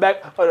 I'm in the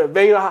back of the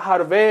van. You know how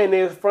the van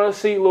is, front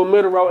seat, little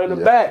middle row in the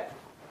back.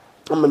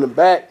 I'm in the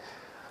back.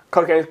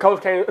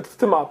 Coach came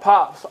to my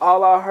pops.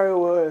 All I heard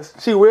was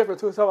she whispered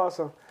to herself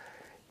also.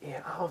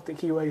 Yeah, I don't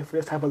think he ready for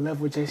this type of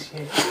level just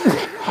yet.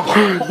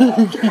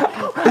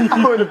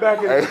 I'm in the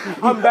back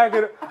of I'm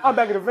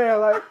back in the van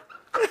like.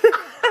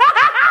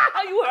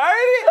 You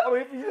heard it? I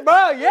mean,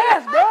 bro,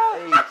 yes,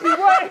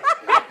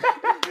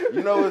 bro.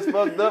 You know what's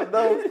fucked up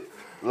though?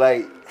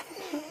 Like,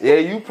 yeah,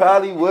 you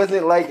probably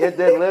wasn't like at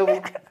that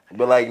level,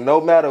 but like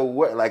no matter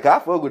what, like I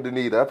fuck with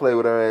Danita, I play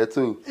with her ass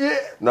too. Yeah.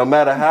 No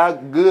matter how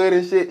good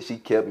and shit, she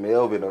kept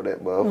Melvin on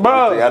that motherfucker.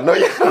 Bro, I know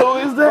you know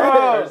is that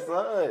bro. her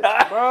son.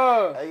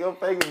 Bro, I ain't gonna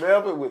fake it,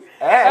 Melvin with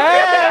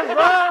ass.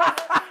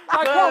 bro.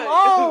 Like, come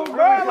on,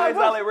 bro. Like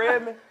Solid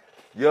Redman.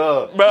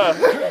 Yeah, Bro.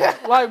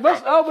 Like,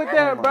 what's up with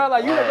that, bro?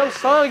 Like, you let them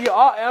son get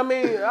all. I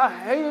mean, I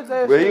hated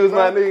that but shit. he was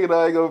bro. my nigga.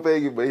 I ain't gonna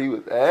fake it, but he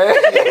was ass.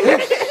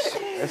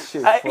 That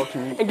shit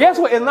fucking. And guess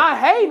what? It's not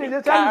hating. It's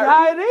just telling you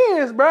how it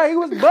is, bro. He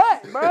was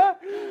butt, bro.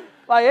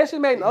 Like, that shit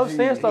made no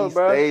sense, though, He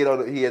bro. stayed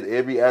on. He had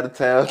every out of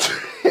town.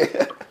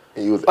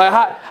 He was Like,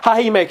 how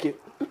he make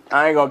it?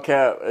 I ain't gonna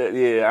cap.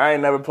 Yeah, I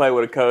ain't never played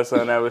with a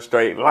co-son that was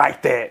straight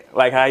like that.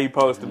 Like how he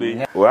supposed to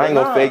be. Well, I ain't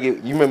gonna fake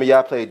it. You remember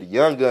y'all played the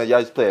Young Guns? Y'all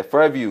used to play at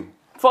Fairview.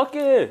 Fuck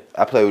yeah.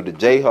 I play with the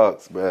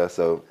Jayhawks, bruh.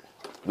 So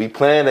we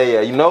playing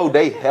there. You know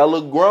they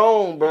hella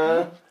grown,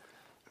 bruh.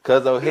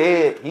 Cuz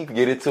O'Head, he could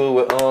get into it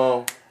with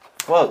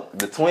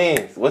the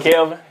twins. What's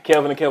Kelvin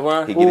and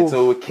Kelvin. He get into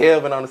it with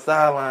Kelvin on the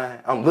sideline.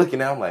 I'm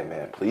looking at him like,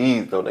 man,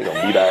 please don't they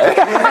gonna beat our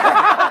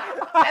ass.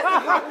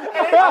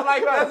 I'm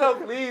like, that's so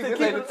please, this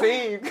ain't the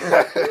team.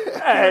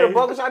 The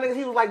Boca Shot niggas,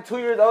 he was like 2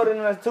 years older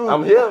than us too.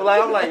 I'm here,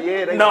 I'm like,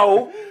 yeah, they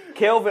No.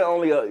 Kelvin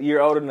only a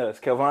year older than us.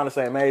 Kelvin the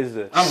same age as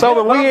us.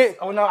 So when we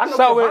Oh no, I know.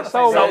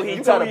 So he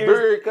you got a 2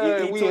 bird,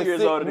 years. He 2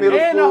 years older than middle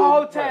us. and the school.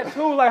 whole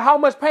tattoo, like, how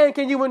much pain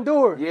can you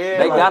endure? Yeah,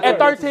 They like, got At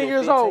that 13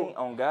 years old.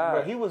 On Bro,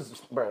 God. he was,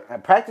 bro,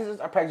 at practices,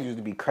 our practice used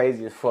to be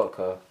crazy as fuck,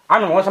 cuz. I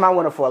remember one time I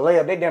went for a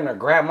layup, they damn near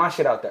grabbed my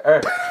shit out the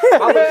earth. I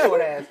was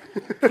short ass.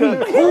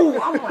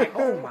 I'm like,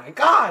 oh my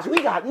gosh,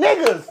 we got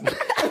niggas.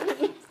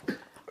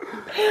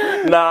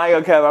 Nah, I ain't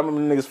gonna cap. I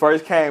remember the niggas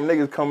first came,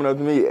 niggas coming up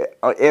to me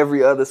on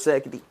every other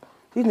second.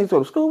 These niggas go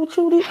to school with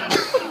you?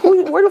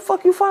 Where the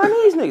fuck you find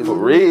these niggas? For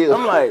real.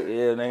 I'm like,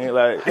 yeah, nigga,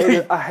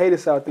 like, I hated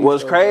Southeast.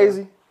 what's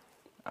crazy?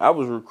 I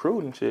was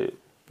recruiting shit.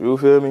 You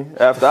feel me?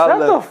 After I Shut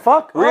the left.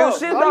 fuck Real up.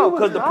 shit bro. though, You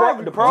because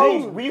was the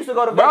pros, We used to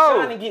go to Bro.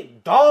 Vashon and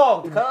get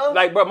dogged, cuz.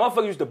 like, bro,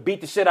 motherfuckers used to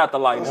beat the shit out the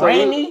light. So bro.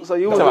 you, so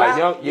you was So, like, like,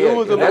 young, you yeah,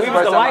 was that's the we was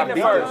first the time I lightning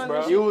beat first, them.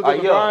 bro. you was the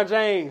yeah. LeBron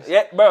James.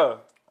 Yeah, bro.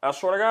 I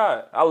swear to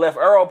God, I left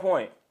Arrow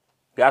Point.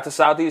 Got to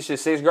Southeast shit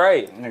 6th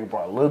grade. Nigga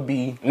brought Lil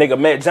B. Nigga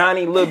met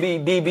Johnny, Lil B,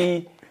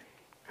 DB,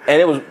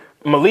 and it was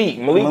Malik.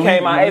 Malik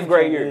came my 8th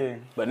grade year. yeah.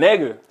 But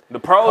nigga, the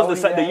pros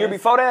Cody the year ass.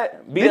 before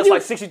that beat Didn't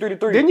us you- like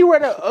 63-3. Didn't you wear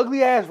that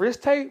ugly ass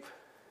wrist tape?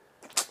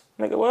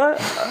 Nigga, what?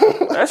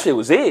 That shit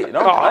was it.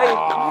 Don't play.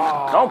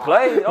 Don't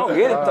play. Don't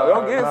get it.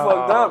 Don't get it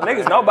fucked up.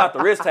 Niggas know about the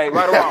wrist tape.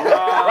 Right or wrong.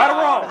 Right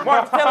or wrong.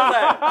 Mark, tell us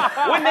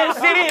that. Wouldn't that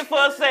shit in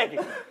for a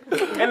second?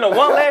 And the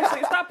one last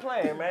thing, stop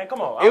playing, man. Come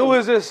on. It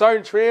was just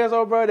certain trends,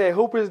 though, bro, that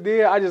Hoopers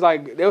did. I just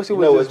like, that shit You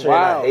know was what just trend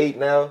I wild. hate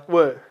now?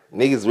 What?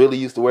 Niggas really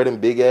used to wear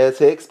them big ass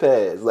hex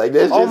pads. Like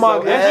that shit. Oh my so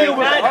god, that shit ass.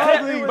 was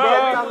ugly,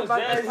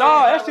 bro.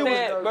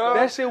 No,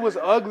 that shit was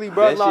ugly,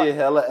 bro. That Like, shit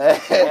hella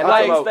ass. And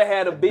like- I used to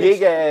have a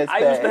Big ass I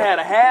used to pad. have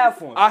a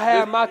half one. I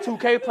had my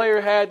 2K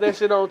player had that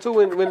shit on too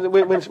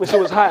when she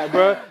was hot,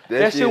 bro.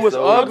 That shit shit was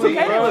so ugly,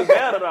 2K bro. look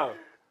better though.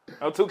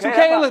 Oh, 2K.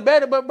 2K look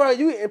better, but bro,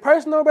 you in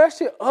person though, bro, that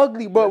shit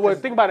ugly. But well,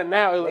 think about it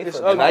now, it's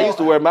ugly. And I used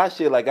to wear my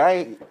shit like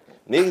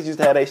niggas used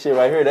to have that shit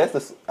right here.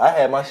 I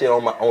had my shit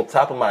on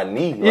top of my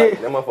knee, like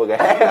that motherfucker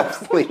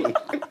half sleeve.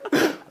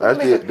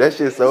 That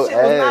shit so Shit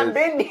was not ass.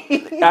 bendy. I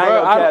ain't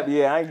gonna cap.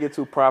 Yeah, I ain't get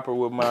too proper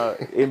with my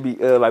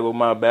NBA, like with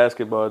my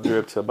basketball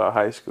drip to about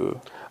high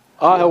school.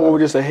 All I had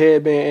was just a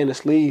headband and a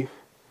sleeve.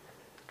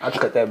 I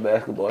cut that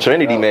basketball.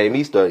 Trinity shit out. made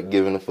me start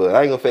giving a fuck.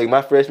 I ain't gonna fake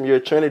my freshman year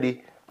at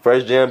Trinity,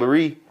 first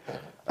jamboree.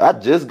 I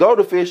just go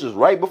to Fishers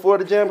right before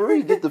the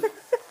jamboree. Get the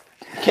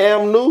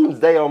Cam Newton's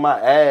day on my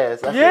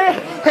ass. I said,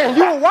 Yeah,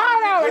 you a wild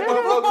out.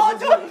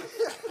 nigga.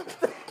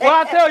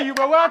 What I tell you,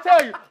 bro? What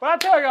I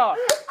tell y'all?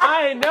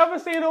 I ain't never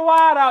seen a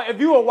wide out. If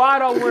you a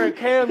wide out wearing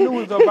Cam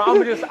Newton's, bro,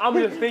 I'm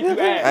just think you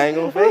ass. I ain't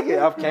gonna fake it.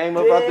 I came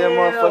up out that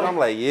motherfucker. I'm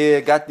like, yeah,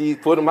 got these,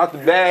 put them out the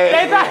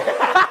bag.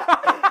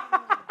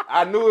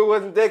 I knew it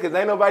wasn't there because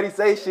ain't nobody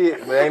say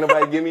shit, but ain't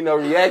nobody give me no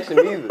reaction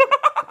either.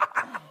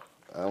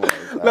 I'm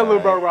like, Let little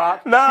bro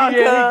rock. Nah,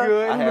 yeah, he cuz.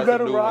 good. I He had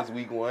better to do rock. this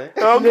week 1.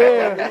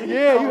 Yeah, you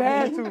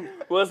had to.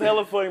 What's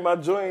hella funny? My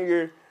junior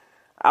year,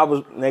 I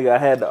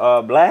had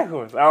the black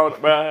ones.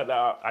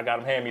 I got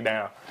them hand me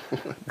down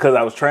because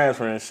I was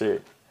transferring and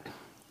shit.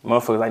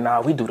 Motherfuckers like,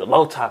 nah, we do the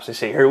low tops and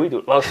shit. Here we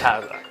do the low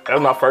tops. That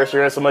was my first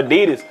year in some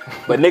Adidas.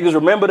 But niggas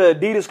remember the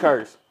Adidas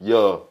curse.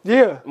 Yo.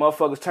 Yeah.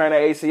 Motherfuckers turn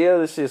their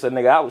ACL and shit. So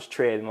nigga, I was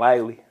treading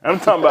lightly. I'm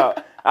talking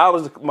about I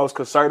was the most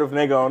conservative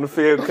nigga on the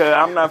field because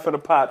I'm not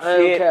finna pop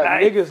shit.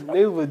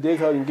 Niggas was dick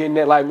hugging getting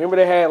that. Like, remember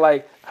they had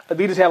like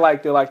Adidas had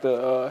like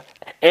the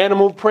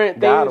animal print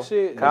thing and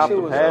shit. That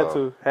shit was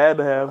Had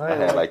to have. I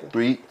had like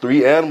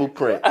three animal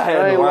prints.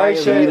 I ain't like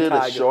Cheetah,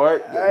 that. the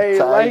shark, the I ain't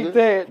tiger. like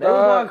that. They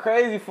was going Dog.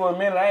 crazy for a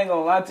minute. I ain't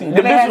gonna lie to you.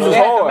 The bitches was they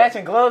had hard. the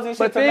matching gloves and shit.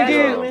 But to thing match is,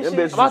 them and them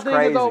shit. bitches My was thing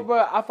crazy. is though,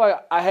 bro, I feel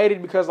like I hated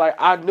it because like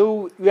I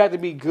knew you had to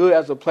be good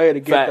as a player to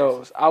get Facts.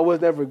 those. I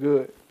was never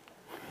good.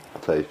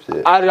 Type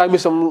shit. I like me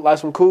some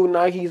cool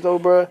Nikes though,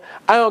 bro.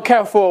 I don't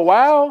care for a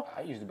while.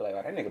 I used to be like,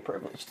 oh, that nigga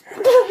privileged.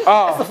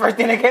 Oh, The first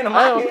thing that came to I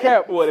mind. don't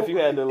care. What if you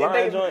had the line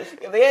They- joints?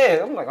 Yeah,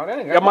 I'm like, oh, that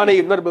nigga. That might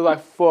even nothing but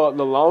like for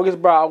the longest,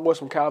 bro. I wore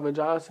some Calvin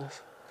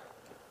Johnsons.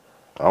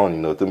 I don't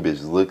even know what them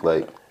bitches look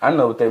like. I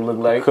know what they look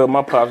like. Cause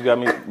my pops got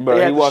me, bro.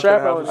 They had He the walked in the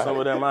strap house on. with some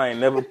of them.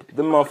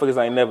 Them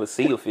motherfuckers ain't never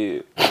see a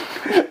field.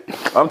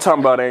 I'm talking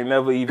about they ain't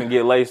never even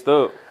get laced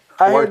up.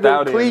 I Worked heard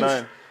out the in cleats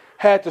nothing.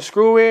 had to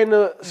screw in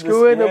the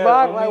yeah,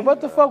 bottom. I Like,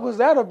 what the fuck was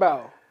that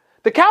about?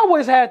 The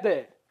Cowboys had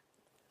that.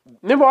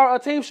 Remember our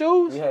team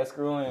shoes? We had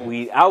screw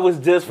in. I was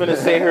just finna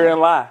sit here and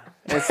lie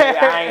and say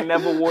I ain't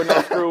never wore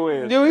no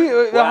screw-ins.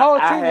 Dude, the whole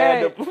team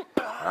had.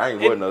 I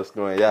ain't wearing no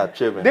screwing. Y'all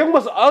tripping. Them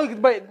was ugly,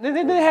 but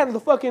then they had the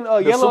fucking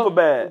yellow. super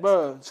bads.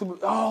 Bruh,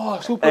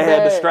 super They bad.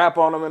 had the strap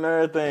on them and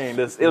everything.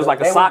 It was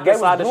like a They sock was- they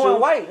inside the was blue shoe.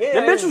 and white, yeah.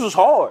 Them bitches was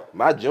hard.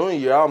 My junior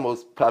year, I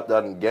almost popped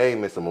out in the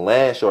game in some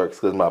land sharks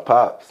because my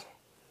pops.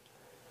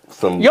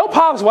 Some Your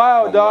pops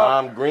wild,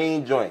 dog. lime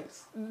green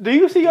joints. Do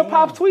you see your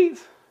pops tweets?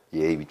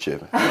 Yeah, he be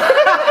tripping.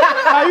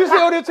 How you see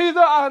all them tweets?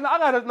 Though?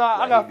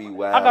 I he be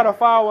wild. gotta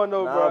find one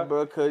though, Nah, bro.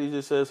 bro, cause you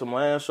just said some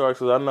land sharks,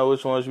 cause I know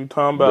which ones you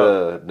talking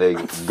about. Bruh,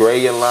 they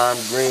gray and lime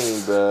green,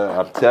 bruh.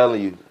 I'm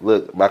telling you.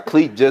 Look, my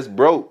cleat just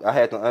broke. I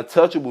had the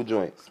untouchable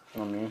joints.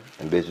 And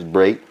bitches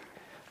break.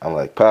 I'm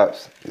like,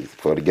 Pops, it's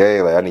for the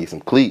game. Like, I need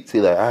some cleats. He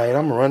like, all right,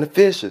 I'm gonna run the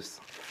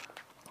Fishers.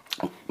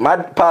 My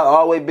pop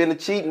always been a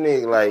cheap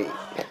nigga. Like,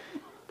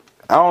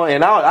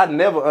 I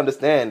never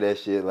understand that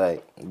shit.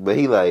 Like, but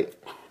he like,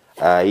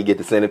 he get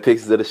to sending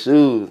pictures of the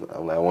shoes.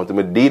 I'm like, I want them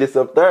Adidas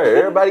up there.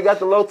 Everybody got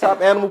the low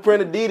top animal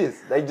print Adidas.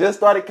 They just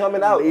started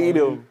coming out. Need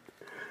them.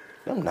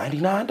 Them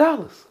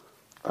 $99.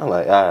 I'm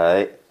like, all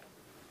right.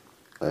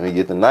 Let me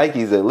get the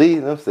Nikes at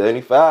least. Them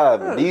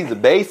 75. And these are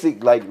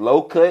basic, like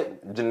low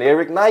cut,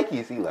 generic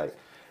Nikes. He like,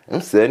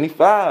 them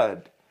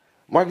 75.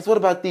 Marcus, what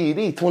about these?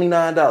 These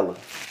 $29.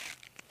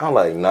 I'm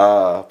like,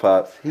 nah,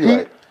 Pops. He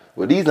like,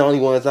 well, these the only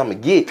ones I'ma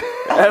get.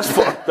 That's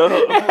fucked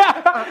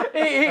up.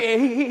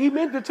 He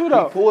meant it too He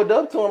though. pulled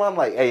up to him. I'm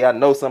like, hey, I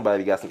know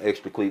somebody got some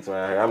extra cleats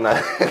around here. I'm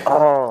not.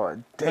 Oh,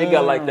 damn. He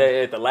got like that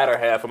at the latter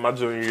half of my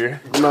junior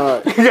year. Nah.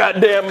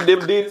 Goddamn, them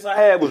Adidas I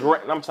had was,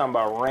 I'm talking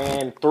about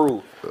ran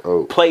through.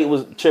 Oh. Plate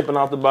was chipping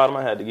off the bottom.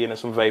 I had to get in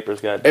some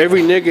vapors, goddamn.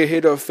 Every nigga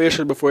hit up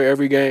Fisher before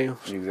every game.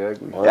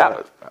 Exactly. Yeah,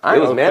 it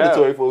was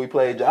mandatory before we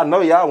played. I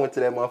know y'all went to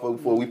that motherfucker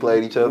before we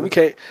played each other. We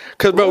can't,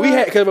 cause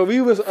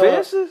we was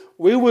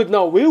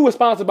we were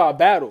sponsored by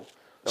Battle,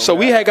 so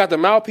we had got the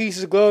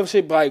mouthpieces, gloves,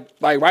 shit like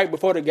right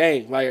before the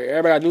game. Like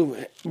everybody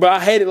knew, but I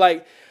hated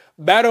like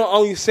Battle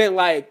only sent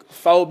like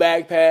 4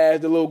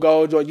 backpacks, the little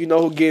gold joint. You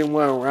know who getting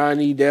one?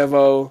 Ronnie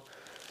Devo.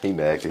 He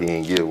mad 'cause he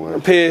ain't get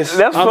one. Pissed.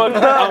 That's fucked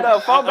up.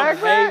 No, I'm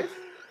backpack.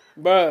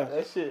 Bruh.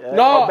 That shit.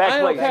 No, back I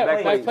ain't plate, gonna cap.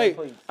 back Back plate.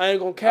 plate. I ain't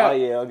gonna cap. Oh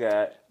yeah,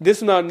 okay.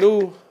 This one I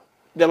knew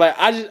that like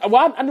I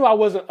knew I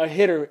wasn't a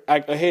hitter,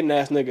 like a hitting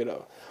ass nigga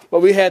though. But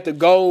we had the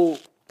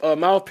gold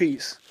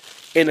mouthpiece,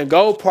 and the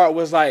gold part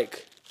was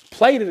like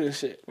plated and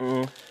shit.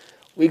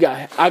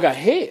 Mm-hmm. I got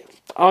hit.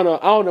 I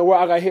don't know where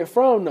I got hit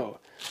from though.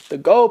 The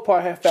gold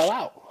part had fell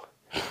out,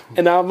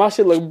 and now my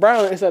shit looked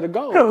brown instead of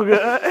gold. Oh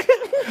god!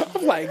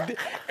 I'm like,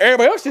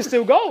 everybody else shit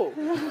still gold.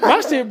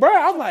 My shit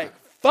brown. I'm like,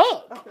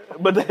 fuck.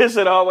 But that shit used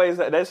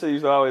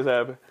to always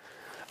happen.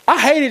 I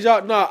hated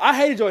y'all. No, I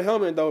hated your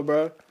helmet though,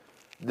 bro.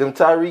 Them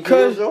Tyreek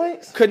Hill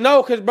joints?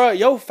 Cause bro,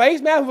 your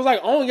face mask was like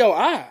on your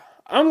eye.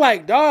 I'm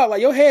like, dog,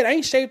 like your head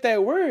ain't shaped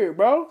that weird,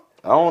 bro.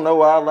 I don't know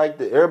why I like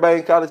it. Everybody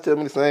in college tell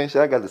me the same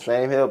shit. I got the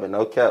same helmet,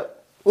 no cap.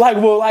 Like,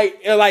 well,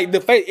 like the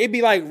face, it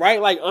be like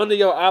right, like under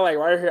your eye, like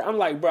right here. I'm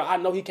like, bro, I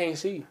know he can't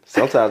see.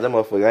 Sometimes that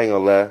motherfucker, I ain't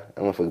gonna lie, that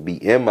motherfucker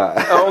be in my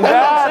eye. Oh God,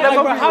 that Like,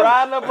 motherfucker bro, be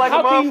riding up like a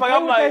how can you motherfucker. play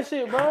I'm with like, that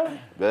shit, bro?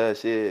 Bad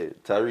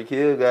shit. Tyreek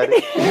Hill got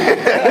it. He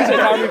said,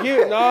 "Tyreek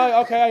Hill."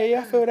 No, okay,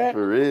 yeah, I feel that.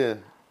 For real.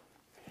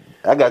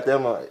 I got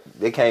them,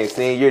 they came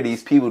senior year,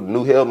 these people, the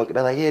new helmet,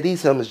 they're like, yeah,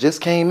 these helmets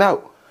just came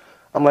out.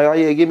 I'm like, oh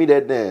yeah, give me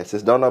that then.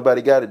 Since don't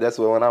nobody got it, that's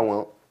the one I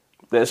want.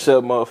 that shit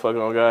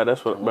motherfucker on God.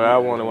 That's what, bro. I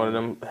wanted one of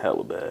them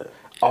hella bad.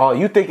 Oh,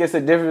 you think it's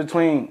a difference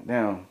between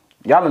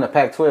y'all in the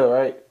Pac-12,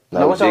 right?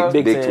 No, what's y'all?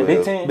 Big 12.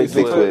 Big 10? Big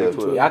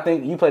 12. I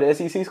think you play the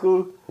SEC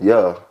school? Yeah.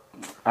 All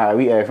right,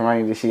 we from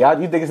right this shit.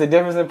 You think it's a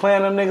difference in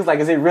playing them niggas? Like,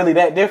 is it really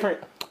that different?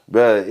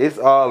 Bruh, it's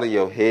all in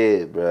your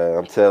head, bruh.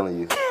 I'm telling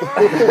you.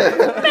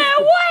 Man,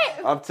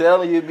 what? I'm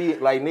telling you, be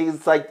like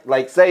niggas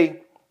like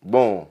say,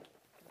 boom.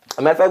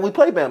 a matter of fact, we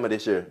play Bama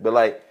this year. But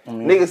like,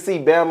 niggas see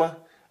Bama.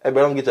 Hey,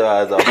 bro, don't get your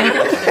eyes off. I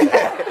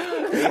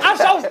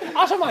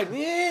was like,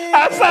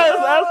 yeah.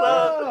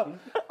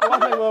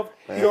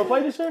 You gonna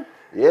play this year?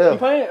 Yeah. You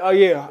playing? Oh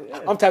yeah.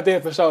 I'm tapped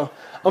in for sure.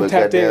 I'm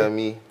tapped in.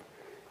 Me.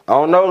 I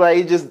don't know, like,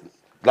 it just,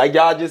 like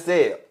y'all just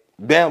said,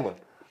 Bama.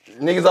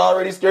 Niggas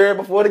already scared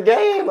before the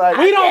game. Like,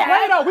 We don't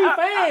play though. We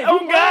fans. Oh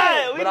You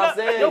God, but I'm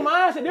saying, Your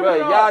mindset different. bro,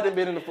 though. y'all done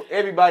been in the.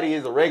 Everybody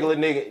is a regular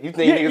nigga. You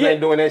think niggas yeah.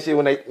 ain't doing that shit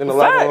when they in the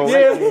locker room?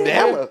 Yeah.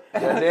 Bama.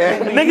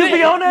 Goddamn. niggas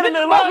be on that in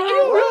the locker room.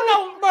 You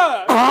know,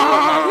 bro.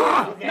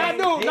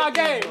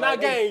 Not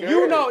game.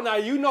 You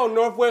know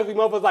Northwest week.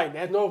 Motherfuckers like,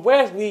 that's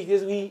Northwest week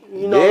this week.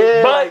 You know.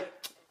 Yeah, But- like,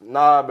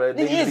 nah, bro.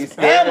 Niggas be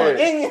scared.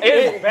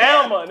 It's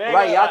Bama, nigga.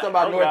 Right, y'all talking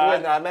about Oh,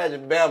 Northwest. God. Now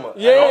imagine Bama.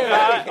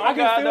 Yeah, Oh, I can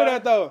God, feel no.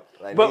 that though.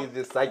 Like, But- niggas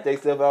just psych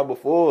themselves out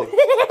before.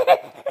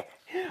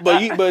 But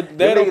they Them don't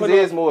niggas put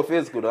is more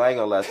physical though. I ain't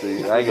gonna lie to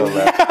you. I ain't gonna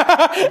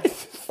lie.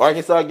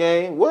 Arkansas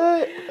game,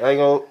 what? I ain't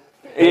gonna.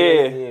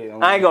 Yeah,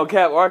 I ain't gonna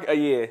cap.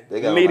 Yeah,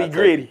 They got nitty on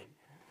gritty.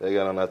 They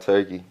got on that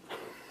turkey.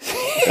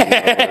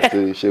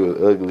 Shit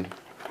was ugly.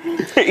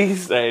 He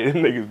said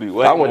niggas be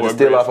way I wanted more to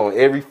steal aggressive. off on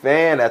every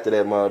fan after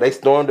that, man. They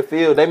stormed the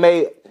field.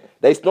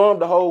 They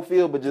stormed the whole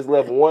field, but just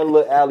left one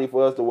little alley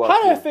for us to walk How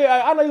through. that feel?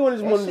 I know you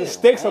wanted to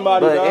stick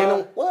somebody, But dog. ain't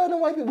them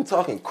white people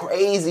talking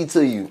crazy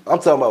to you. I'm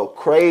talking about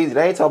crazy.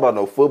 They ain't talking about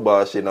no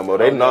football shit no more.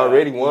 They done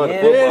already won the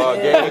football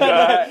game.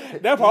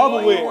 That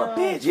problem with.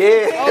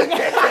 Yeah.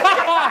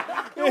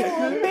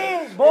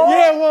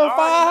 Yeah,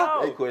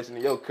 1-5. They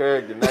questioning your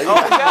character now.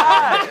 Oh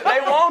God,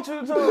 they want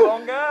you to.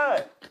 Oh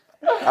God.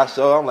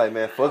 I'm like,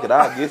 man, fuck it.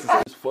 I guess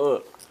it's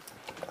fuck.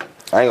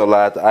 I ain't gonna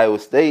lie, to Iowa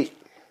State,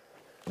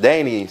 they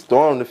ain't even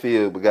stormed the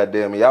field, but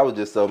goddamn me, I was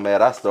just so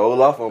mad I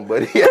stole off on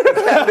Buddy.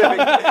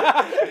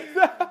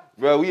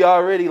 Bro, we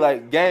already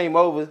like game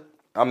over.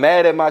 I'm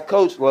mad at my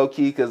coach, low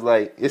key, because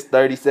like it's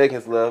 30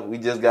 seconds left. We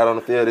just got on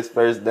the field, it's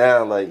first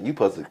down. Like, you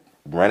supposed to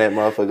run that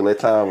motherfucker, let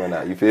time run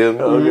out. You feel me?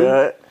 Oh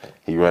God.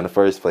 He run the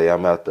first play,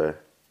 I'm out there.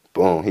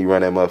 Boom, he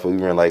run that motherfucker.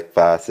 We run like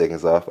 5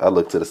 seconds off. I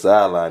look to the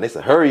sideline. It's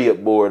a hurry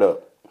up board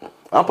up.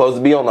 I'm supposed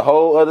to be on the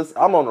whole other.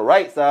 I'm on the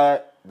right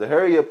side. The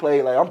hurry up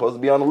play, like I'm supposed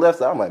to be on the left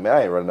side. I'm like, man,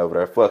 I ain't running over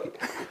there. Fuck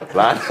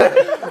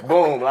it.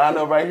 Boom, line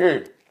up right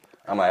here.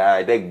 I'm like, all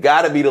right, they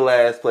gotta be the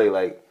last play.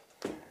 Like,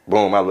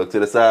 boom, I look to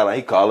the sideline.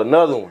 He called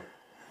another one.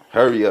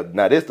 Hurry up.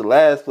 Now this the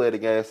last play of the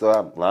game, so I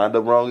lined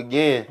up wrong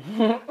again.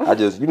 I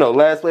just,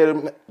 last play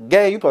of the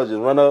game, you supposed to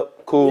just run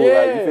up, cool.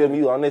 Like, you feel me?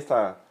 You on this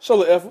time.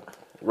 Show the effort.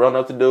 Run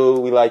up to dude,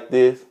 we like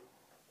this.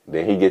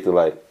 Then he get to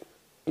like,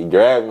 he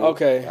grab me.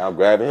 Okay. I'm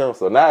grabbing him.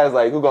 So now it's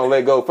like, who gonna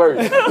let go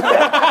first?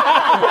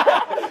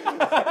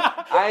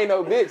 I ain't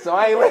no bitch, so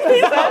I ain't letting him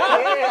go.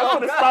 I'm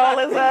gonna stall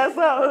his ass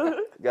out.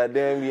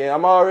 Goddamn, yeah,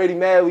 I'm already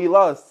mad we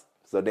lost.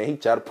 So then he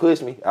tried to push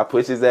me. I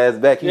pushed his ass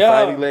back. He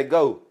finally let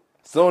go.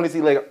 Soon as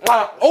he let go,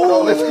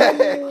 on his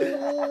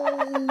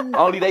ass.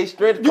 Only they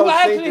strength coach You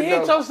actually thinking,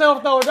 hit though.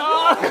 yourself though,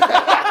 dog.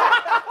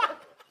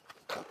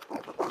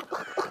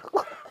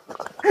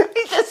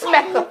 He just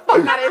smacked the fuck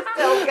out of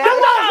himself, guys.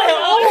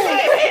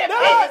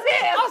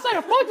 I'm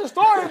saying fuck the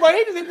story, but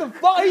he just hit the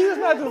fuck. He just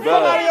smacked the fuck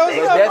out of So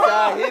yourself. that's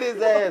how I hit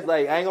his ass.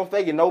 Like, I ain't gonna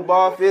fake it. No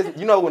ball fist.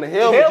 You know when the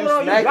helmet, you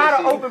You smack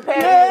gotta that shit. open pass.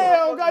 Yeah,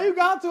 oh God, you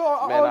got to.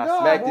 Oh, Man, I God.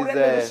 smacked boy, his that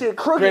nigga ass. shit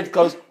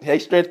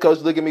crooked. Strength coach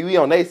look at me. We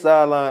on their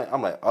sideline.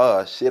 I'm like,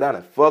 oh shit, I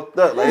done fucked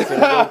up. Like, it's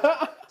gonna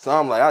go. So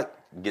I'm like, I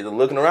get to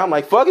looking around. I'm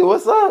like, fuck it,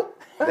 what's up?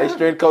 They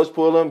strength coach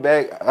pull them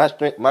back.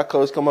 My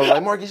coach come up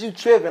like, Marcus, you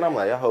tripping? I'm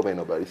like, I hope ain't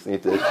nobody seen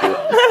that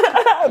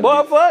shit.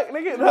 Boy, fuck,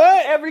 nigga.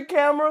 What? Every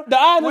camera. The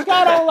eye in the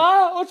sky don't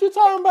lie. What you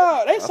talking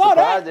about? They I'm saw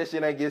surprised that. that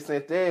shit ain't get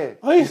sent in.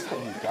 Please.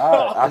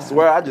 I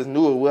swear, I just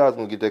knew it well. I was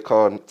gonna get that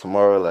call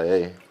tomorrow. Like,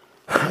 hey,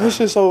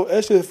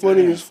 That shit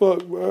funny as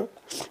fuck, bro.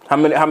 How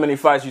many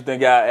fights you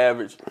think y'all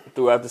average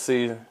throughout the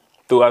season,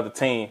 throughout the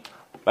team,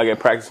 like at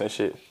practice and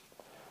shit?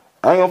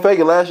 I ain't gonna fake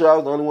it. Last year I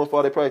was the only one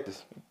for their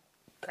practice.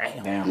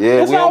 Damn.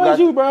 Yeah, It's we don't always got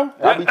you, bro.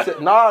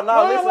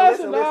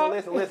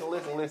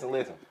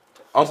 Listen.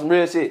 On some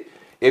real shit.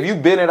 If you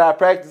been at our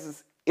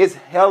practices, it's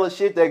hella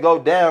shit that go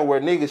down where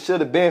niggas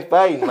should have been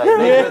fighting. Like,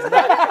 niggas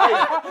not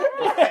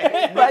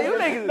fighting. Like, you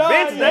niggas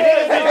bitch,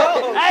 nigga.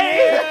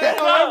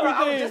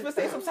 I was just gonna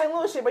say some St.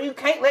 Louis shit, but you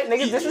can't let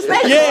niggas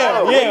disrespect you.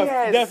 Yeah, We yeah,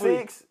 had definitely.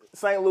 6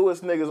 St. Louis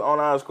niggas on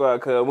our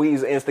squad, cuz we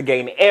was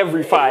instigating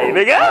every fight,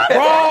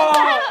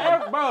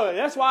 nigga. Bro,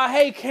 that's why I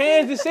hate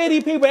Kansas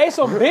City people. They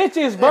some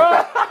bitches, bro.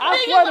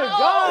 I swear to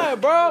God,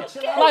 bro.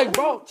 Like,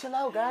 bro, Chill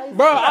out, guys.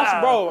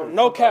 bro,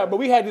 no cap. But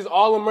we had this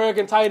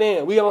All-American tight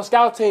end. We on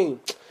scout team.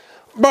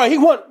 Bro, he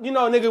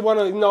nigga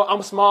wanna,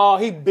 I'm small.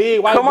 He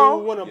big, white Come on.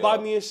 dude wanna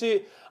block me and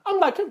shit. I'm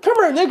like, come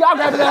here, nigga. I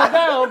grab his ass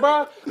down,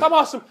 bro. Come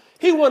on,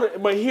 he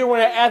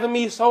wanted after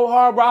me so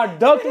hard, bro. I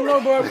ducked him,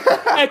 bro.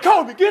 Hey,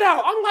 Kobe, get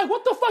out. I'm like,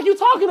 what the fuck you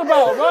talking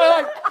about, bro?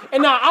 Like,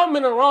 and now I'm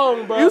in the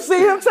wrong, bro. You see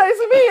him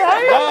chasing me,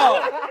 ain't you? Dog,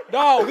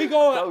 Dog, we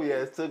going. Oh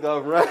yeah, it took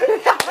off right.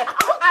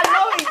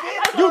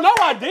 You know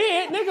I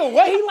did, nigga.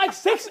 What? He like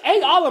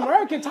 6'8",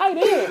 All-American tight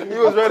end. He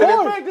was ready to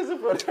course. practice in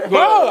front of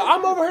Bro,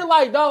 I'm over here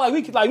like, dog,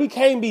 we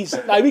can't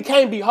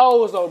be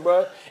hoes though,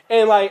 bro.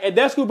 And like at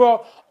that school,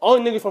 bro,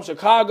 only niggas from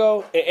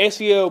Chicago and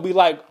ACL be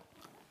like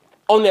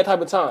on that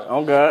type of time.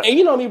 Oh God. And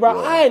you know me,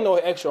 bro, I ain't no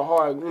extra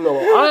hard,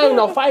 I ain't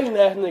no fighting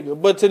ass nigga.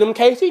 But to them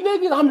KC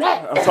niggas, I'm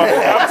that. I'm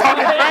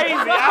talking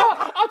crazy.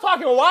 I'm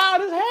talking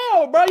wild as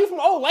hell, bro. You from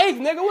Old Lake,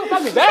 nigga. What the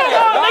fuck is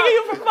that? Nigga,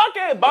 you from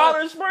fucking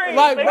Ballin Springs.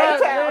 Like, nigga, bro,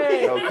 town.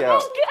 man. No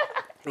cap.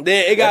 Then it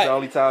That's the got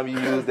only time you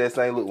use that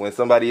St. Louis when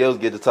somebody else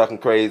get to talking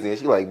crazy and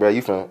she like, bro,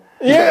 you from?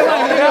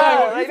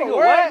 like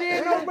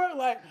what? Bro?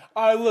 Like,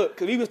 all right, look,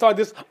 cause we even start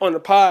this on the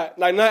pod,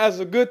 like not as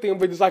a good thing,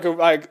 but just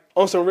like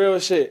on some real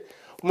shit.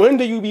 When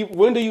do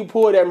you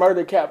pull that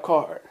murder cap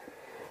card?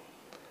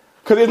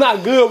 Cause it's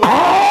not good.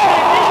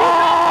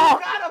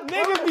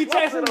 Niggas be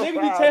testing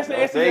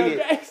SEL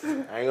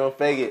games. I ain't gonna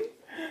fake it.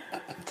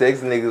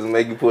 Texas niggas will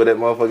make you pull that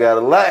motherfucker out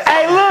of life.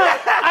 Hey, look,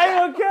 I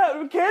ain't gonna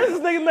care. Kansas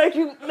nigga make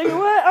you, nigga,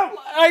 what?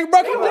 Like,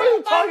 bro, come Who you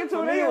on. talking to?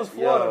 Niggas was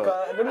Florida.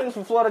 Cause them niggas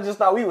from Florida just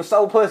thought we was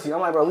so pussy. I'm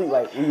like, bro, we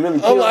really I'm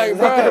killed like,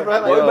 us.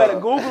 bro, Boy, you better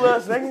Google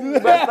us, nigga. You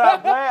better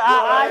stop playing.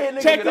 I hit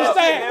niggas check the up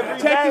stats.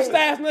 every Check day. the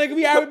stats, nigga.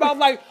 We average about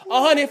like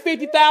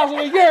 150,000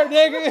 a year,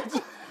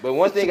 nigga. But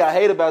one thing I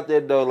hate about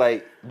that though,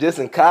 like just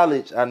in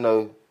college, I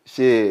know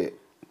shit.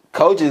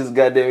 Coaches,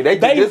 goddamn, they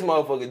do this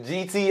motherfucker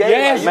GTA.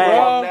 Yes, like, you bro.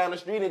 walk down the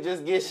street and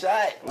just get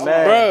shot. Bro,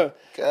 God.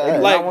 Like, I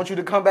like want you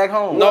to come back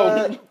home.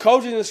 no,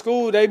 coaches in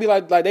school, they be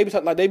like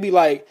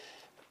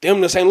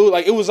them to St. Louis,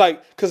 like it was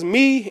like, cause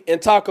me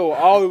and Taco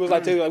always was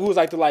like, we was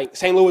like the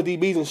St. Louis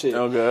DBs and shit.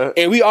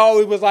 Okay. And we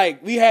always was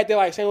like, we had that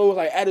like St. Louis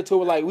like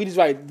attitude, like we just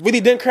like really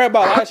didn't care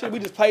about a lot of shit. We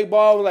just played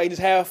ball, and, like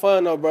just have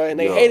fun though, bro. And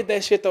they hated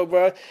that shit though,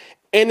 bro.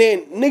 And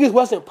then niggas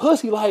wasn't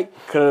pussy, like,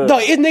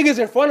 dog, it's niggas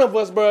in front of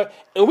us, bro.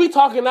 And we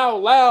talking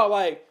out loud,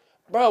 like,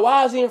 bro,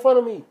 why is he in front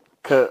of me?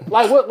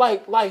 Like what?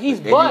 Like he's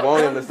And butt. you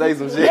want him to say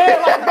some shit.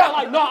 Yeah, like, bro,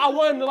 like, no, I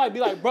want him to like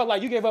be like, bro,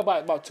 like you gave up by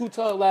about 2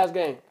 tubs last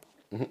game.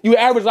 You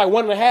average like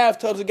 1.5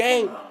 tubs a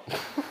game.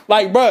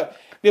 Like, bro,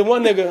 then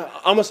one nigga,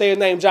 I'm gonna say his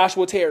name,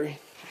 Joshua Terry.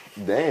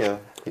 Damn,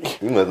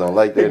 you must don't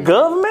like that.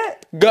 Government?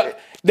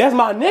 That's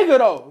my nigga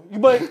though.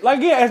 But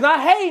like, yeah, it's not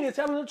hating, it's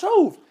telling the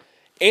truth.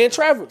 And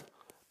Trevor,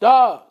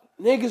 dog,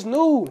 niggas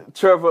knew.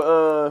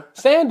 Trevor,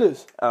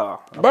 Sanders.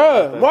 oh.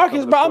 Bro,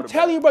 Marcus, bro, I'm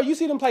telling you, bro, you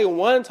see them play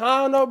one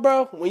time though,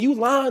 bro. When you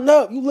line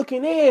up, you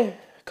looking in.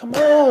 Come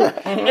on.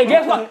 And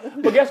guess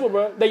what? But guess what,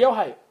 bro? They your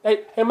height.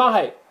 They my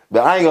height.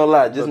 But I ain't gonna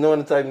lie, just knowing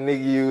the type of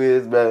nigga you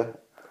is, bro,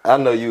 I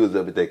know you was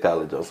up at that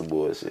college on some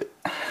bullshit.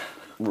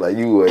 Like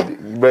you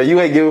would, bro. You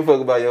ain't give a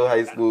fuck about your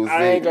high school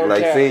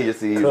senior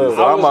season.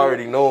 So I'm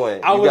already knowing.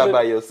 You got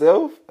by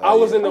yourself. I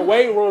was in the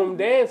weight room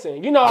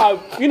dancing. You know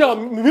how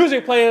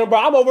music playing, bro.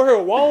 I'm over here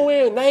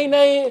wowing,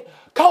 nay,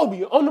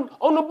 Kobe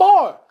on the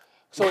bar.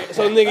 So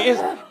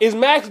nigga, it's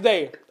max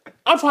day.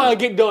 I'm trying to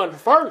get done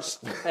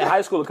first. In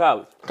high school or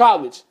college?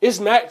 College. It's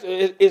max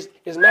day.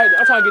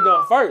 I'm trying to get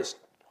done first.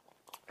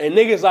 And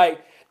niggas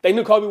like they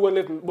knew Kobe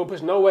wouldn't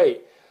push no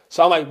weight.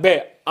 So I'm like,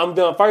 bet I'm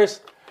done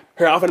first.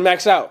 Here, I'm finna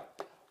max out.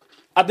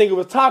 I think it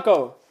was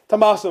Taco.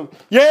 Talking about some,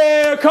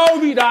 yeah,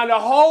 Kobe, down the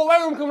whole way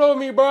room coming over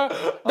me, bro.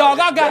 Dog,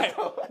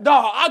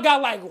 I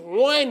got like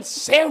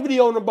 170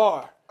 on the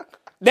bar.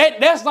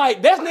 That's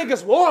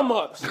niggas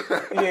warm-ups.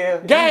 Yeah.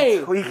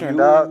 Game. Tweaking,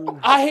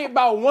 dog. I hit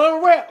about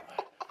 1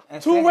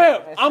 rep, 2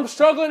 reps. I'm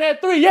struggling at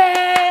 3.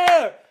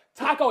 Yeah.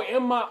 Taco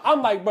in my,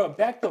 I'm like, bro,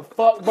 back the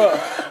fuck, bro.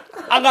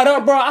 I got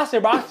up, bro. I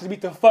said, bro, I should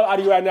beat the fuck out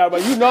of you right now, bro.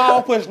 You know I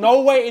don't push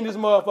no weight in this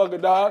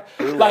motherfucker, dog.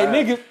 Like,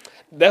 niggas,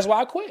 that's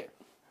why I quit.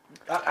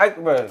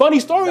 Bro, Funny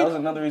story. That was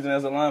another reason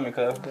as a lineman,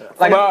 cuz.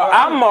 Like, bro,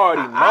 I'm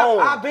already known.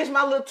 I bitch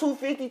my little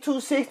 250,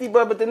 260,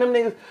 bro, but then them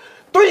niggas,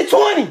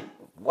 320.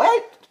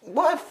 What?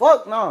 What?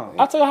 Fuck no.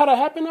 I tell you how that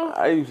happened, though.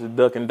 I used to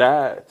duck and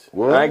dodge.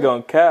 What? I ain't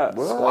gonna cap.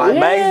 Squat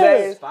Max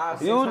days.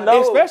 500, You 600.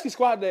 know. Especially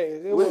squat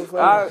days. It was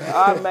funny.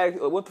 I Max,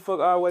 what the fuck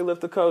our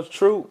weightlifter coach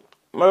Troop?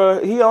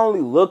 He only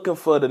looking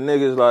for the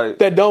niggas like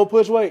That don't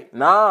push weight.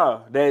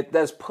 nah,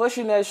 that's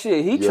pushing that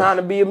shit. He trying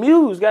to be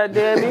amused,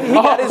 goddamn it. He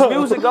got his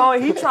music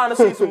going. He trying to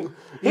see some.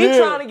 He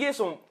trying to get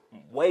some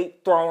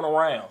weight thrown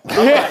around.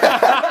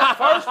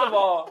 First of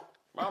all,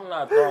 I'm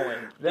not throwing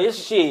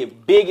this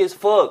shit big as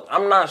fuck.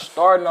 I'm not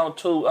starting on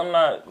 2. I'm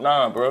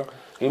not bro.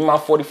 Give me my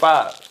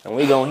 45, and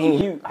we gon'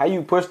 hit. How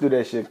you push through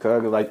that shit,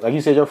 cuz? Like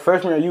you said, your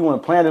freshman year, you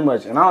weren't playing as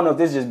much. And I don't know if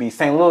this just be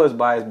St. Louis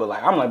bias, but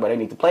like, I'm like, bro, they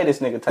need to play this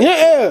nigga type shit.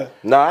 Yeah.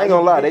 Nah, I ain't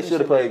gonna lie. They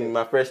should have played me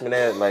my freshman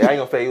ass. Like, I ain't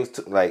gonna say it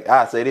was like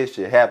I say this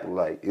shit happened.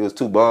 Like, it was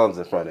 2 bombs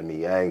in front of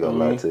me. I ain't gonna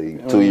lie to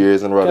you. 2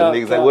 years in a row. The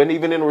niggas that wasn't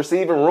even in the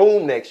receiving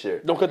room next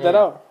year. Don't cut that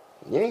out.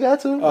 You ain't got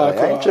to. Like,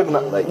 I ain't tripping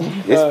out. Like,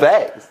 it's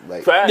facts.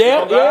 Like,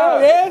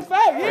 Yeah, it's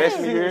fact.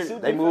 freshman Yeah. year,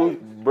 they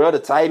moved brother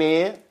tight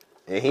end,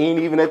 and he ain't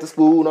even at the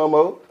school no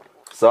more.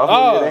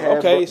 Sophomore year, they had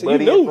okay, so you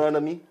buddy knew. in front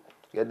of me.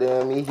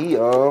 Goddamn me, he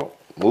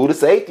moved to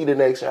safety the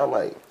next year. I'm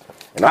like,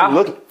 And I'm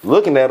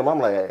looking at him. I'm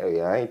like,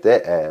 hey, I ain't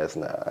that ass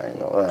now. I ain't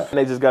gonna lie.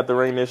 They just got the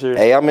ring this year.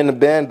 Hey, I'm in the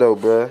band though,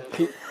 bro.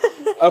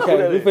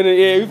 Okay, we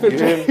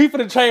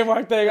finna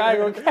trademark thing. I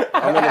ain't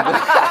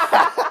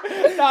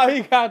gonna. No,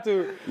 he got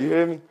to. You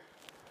hear me?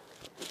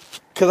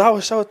 Cause I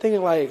was so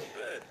thinking like,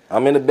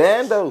 I'm in the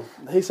band though.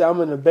 he said I'm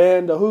in the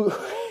band. Though. Who?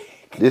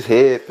 This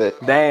head fat.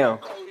 Damn.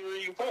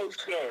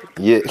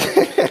 Yeah.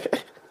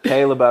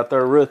 Caleb out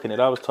there rooking it.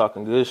 I was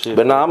talking good shit.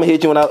 But nah, I'm gonna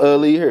hit you when I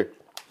leave here.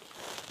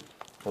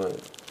 What?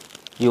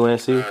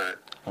 UNC?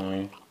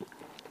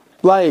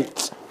 Like,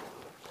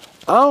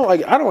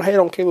 I don't hate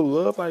on Caleb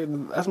Love. Like,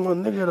 that's my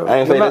nigga though. I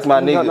ain't say that's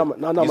my nigga. No,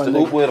 not Used my to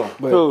nigga. hoop with him.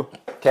 But, Who?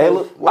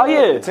 Caleb? Oh,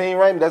 yeah. Team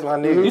Raymond, that's my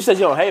nigga. You said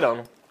you don't hate on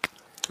him.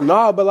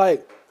 nah, but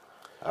like,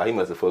 Oh, he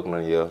must have fucked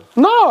on y'all.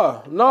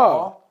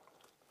 no.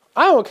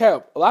 I don't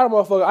cap. A lot of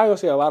motherfuckers. I ain't gonna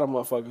say a lot of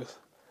motherfuckers.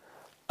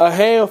 A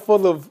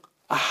handful of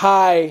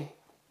high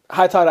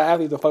title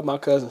athletes that fuck my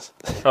cousins.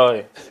 Oh,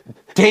 yeah.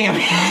 Damn.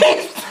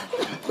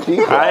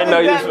 I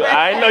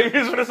didn't know you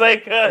was gonna say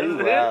cousin.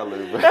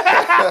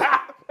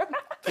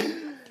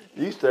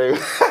 You straight.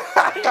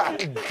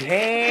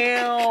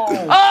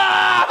 Damn.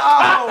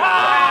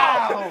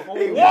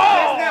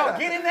 Just now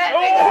getting that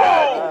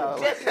nigga.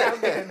 Just now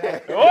getting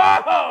that.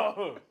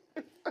 Whoa.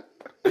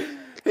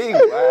 He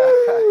wild.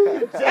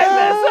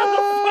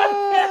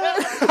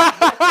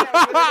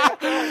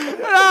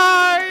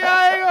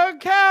 I ain't gonna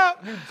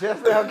cap.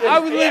 Just now getting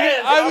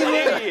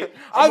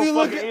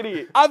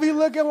I be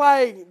looking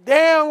like,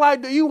 damn,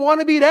 like, do you want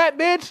to be that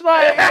bitch?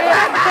 Like,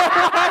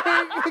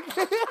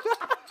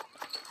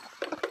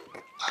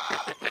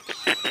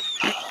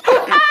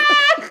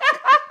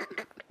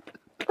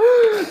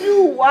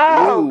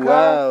 wow,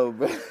 Wow,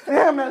 bro.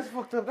 damn, that's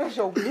fucked up. That's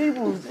your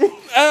people's.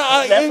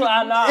 That's what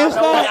I know. It's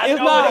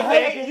not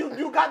Hey,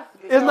 you got.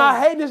 It's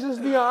not hating. It's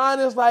just being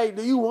honest. Like,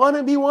 do you want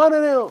to be one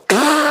of them?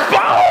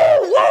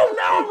 Whoa,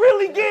 now I'm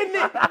really getting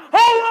it.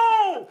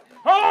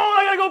 Hold on,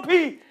 I gotta go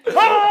pee.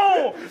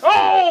 Oh,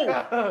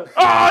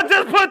 I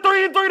just put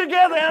 3 and 3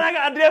 together, and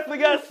I definitely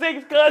got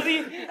 6,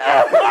 cuzzy.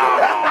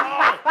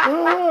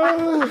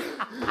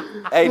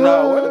 Hey,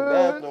 no, where the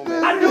bathroom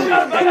at?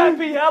 I gotta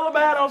pee hella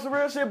bad on some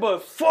real shit,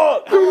 but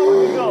fuck, how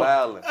long we go?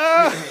 Wildin'.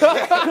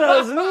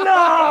 Cause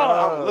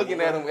no. I'm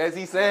looking at him as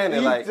he's saying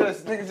it, like,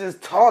 Niggas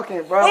just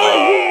talking, bro.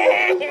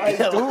 Like,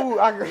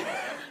 dude,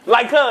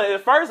 Like, cuz,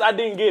 at first I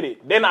didn't get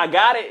it. Then I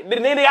got it.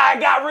 Then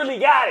I really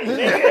got it.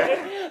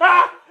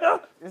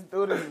 this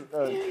dude is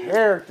a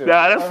character.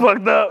 Nah, that's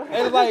fucked up.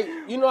 And it's like,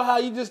 you know how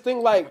you just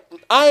think like,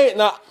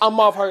 I'm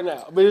off her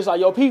now. But it's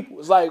like, yo, people,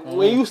 it's like,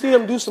 when you see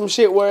them do some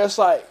shit where it's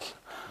like,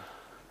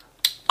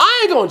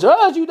 I ain't gonna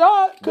judge you,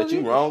 dog. but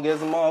you wrong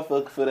as a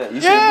motherfucker for that. You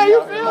Yeah, you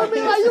shouldn't be feel out me?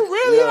 here Like, you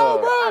really Yeah.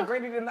 on, bro.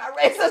 Grady did not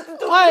raise us to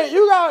do. Like,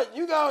 you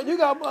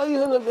got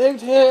buddies in the Big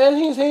Ten,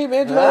 he's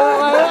Big Ten.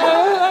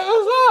 Like,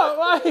 what's up?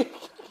 Like,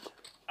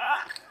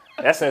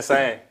 That's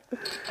insane.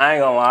 I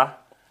ain't gonna lie.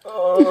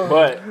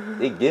 But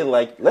It get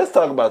like, let's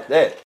talk about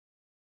that.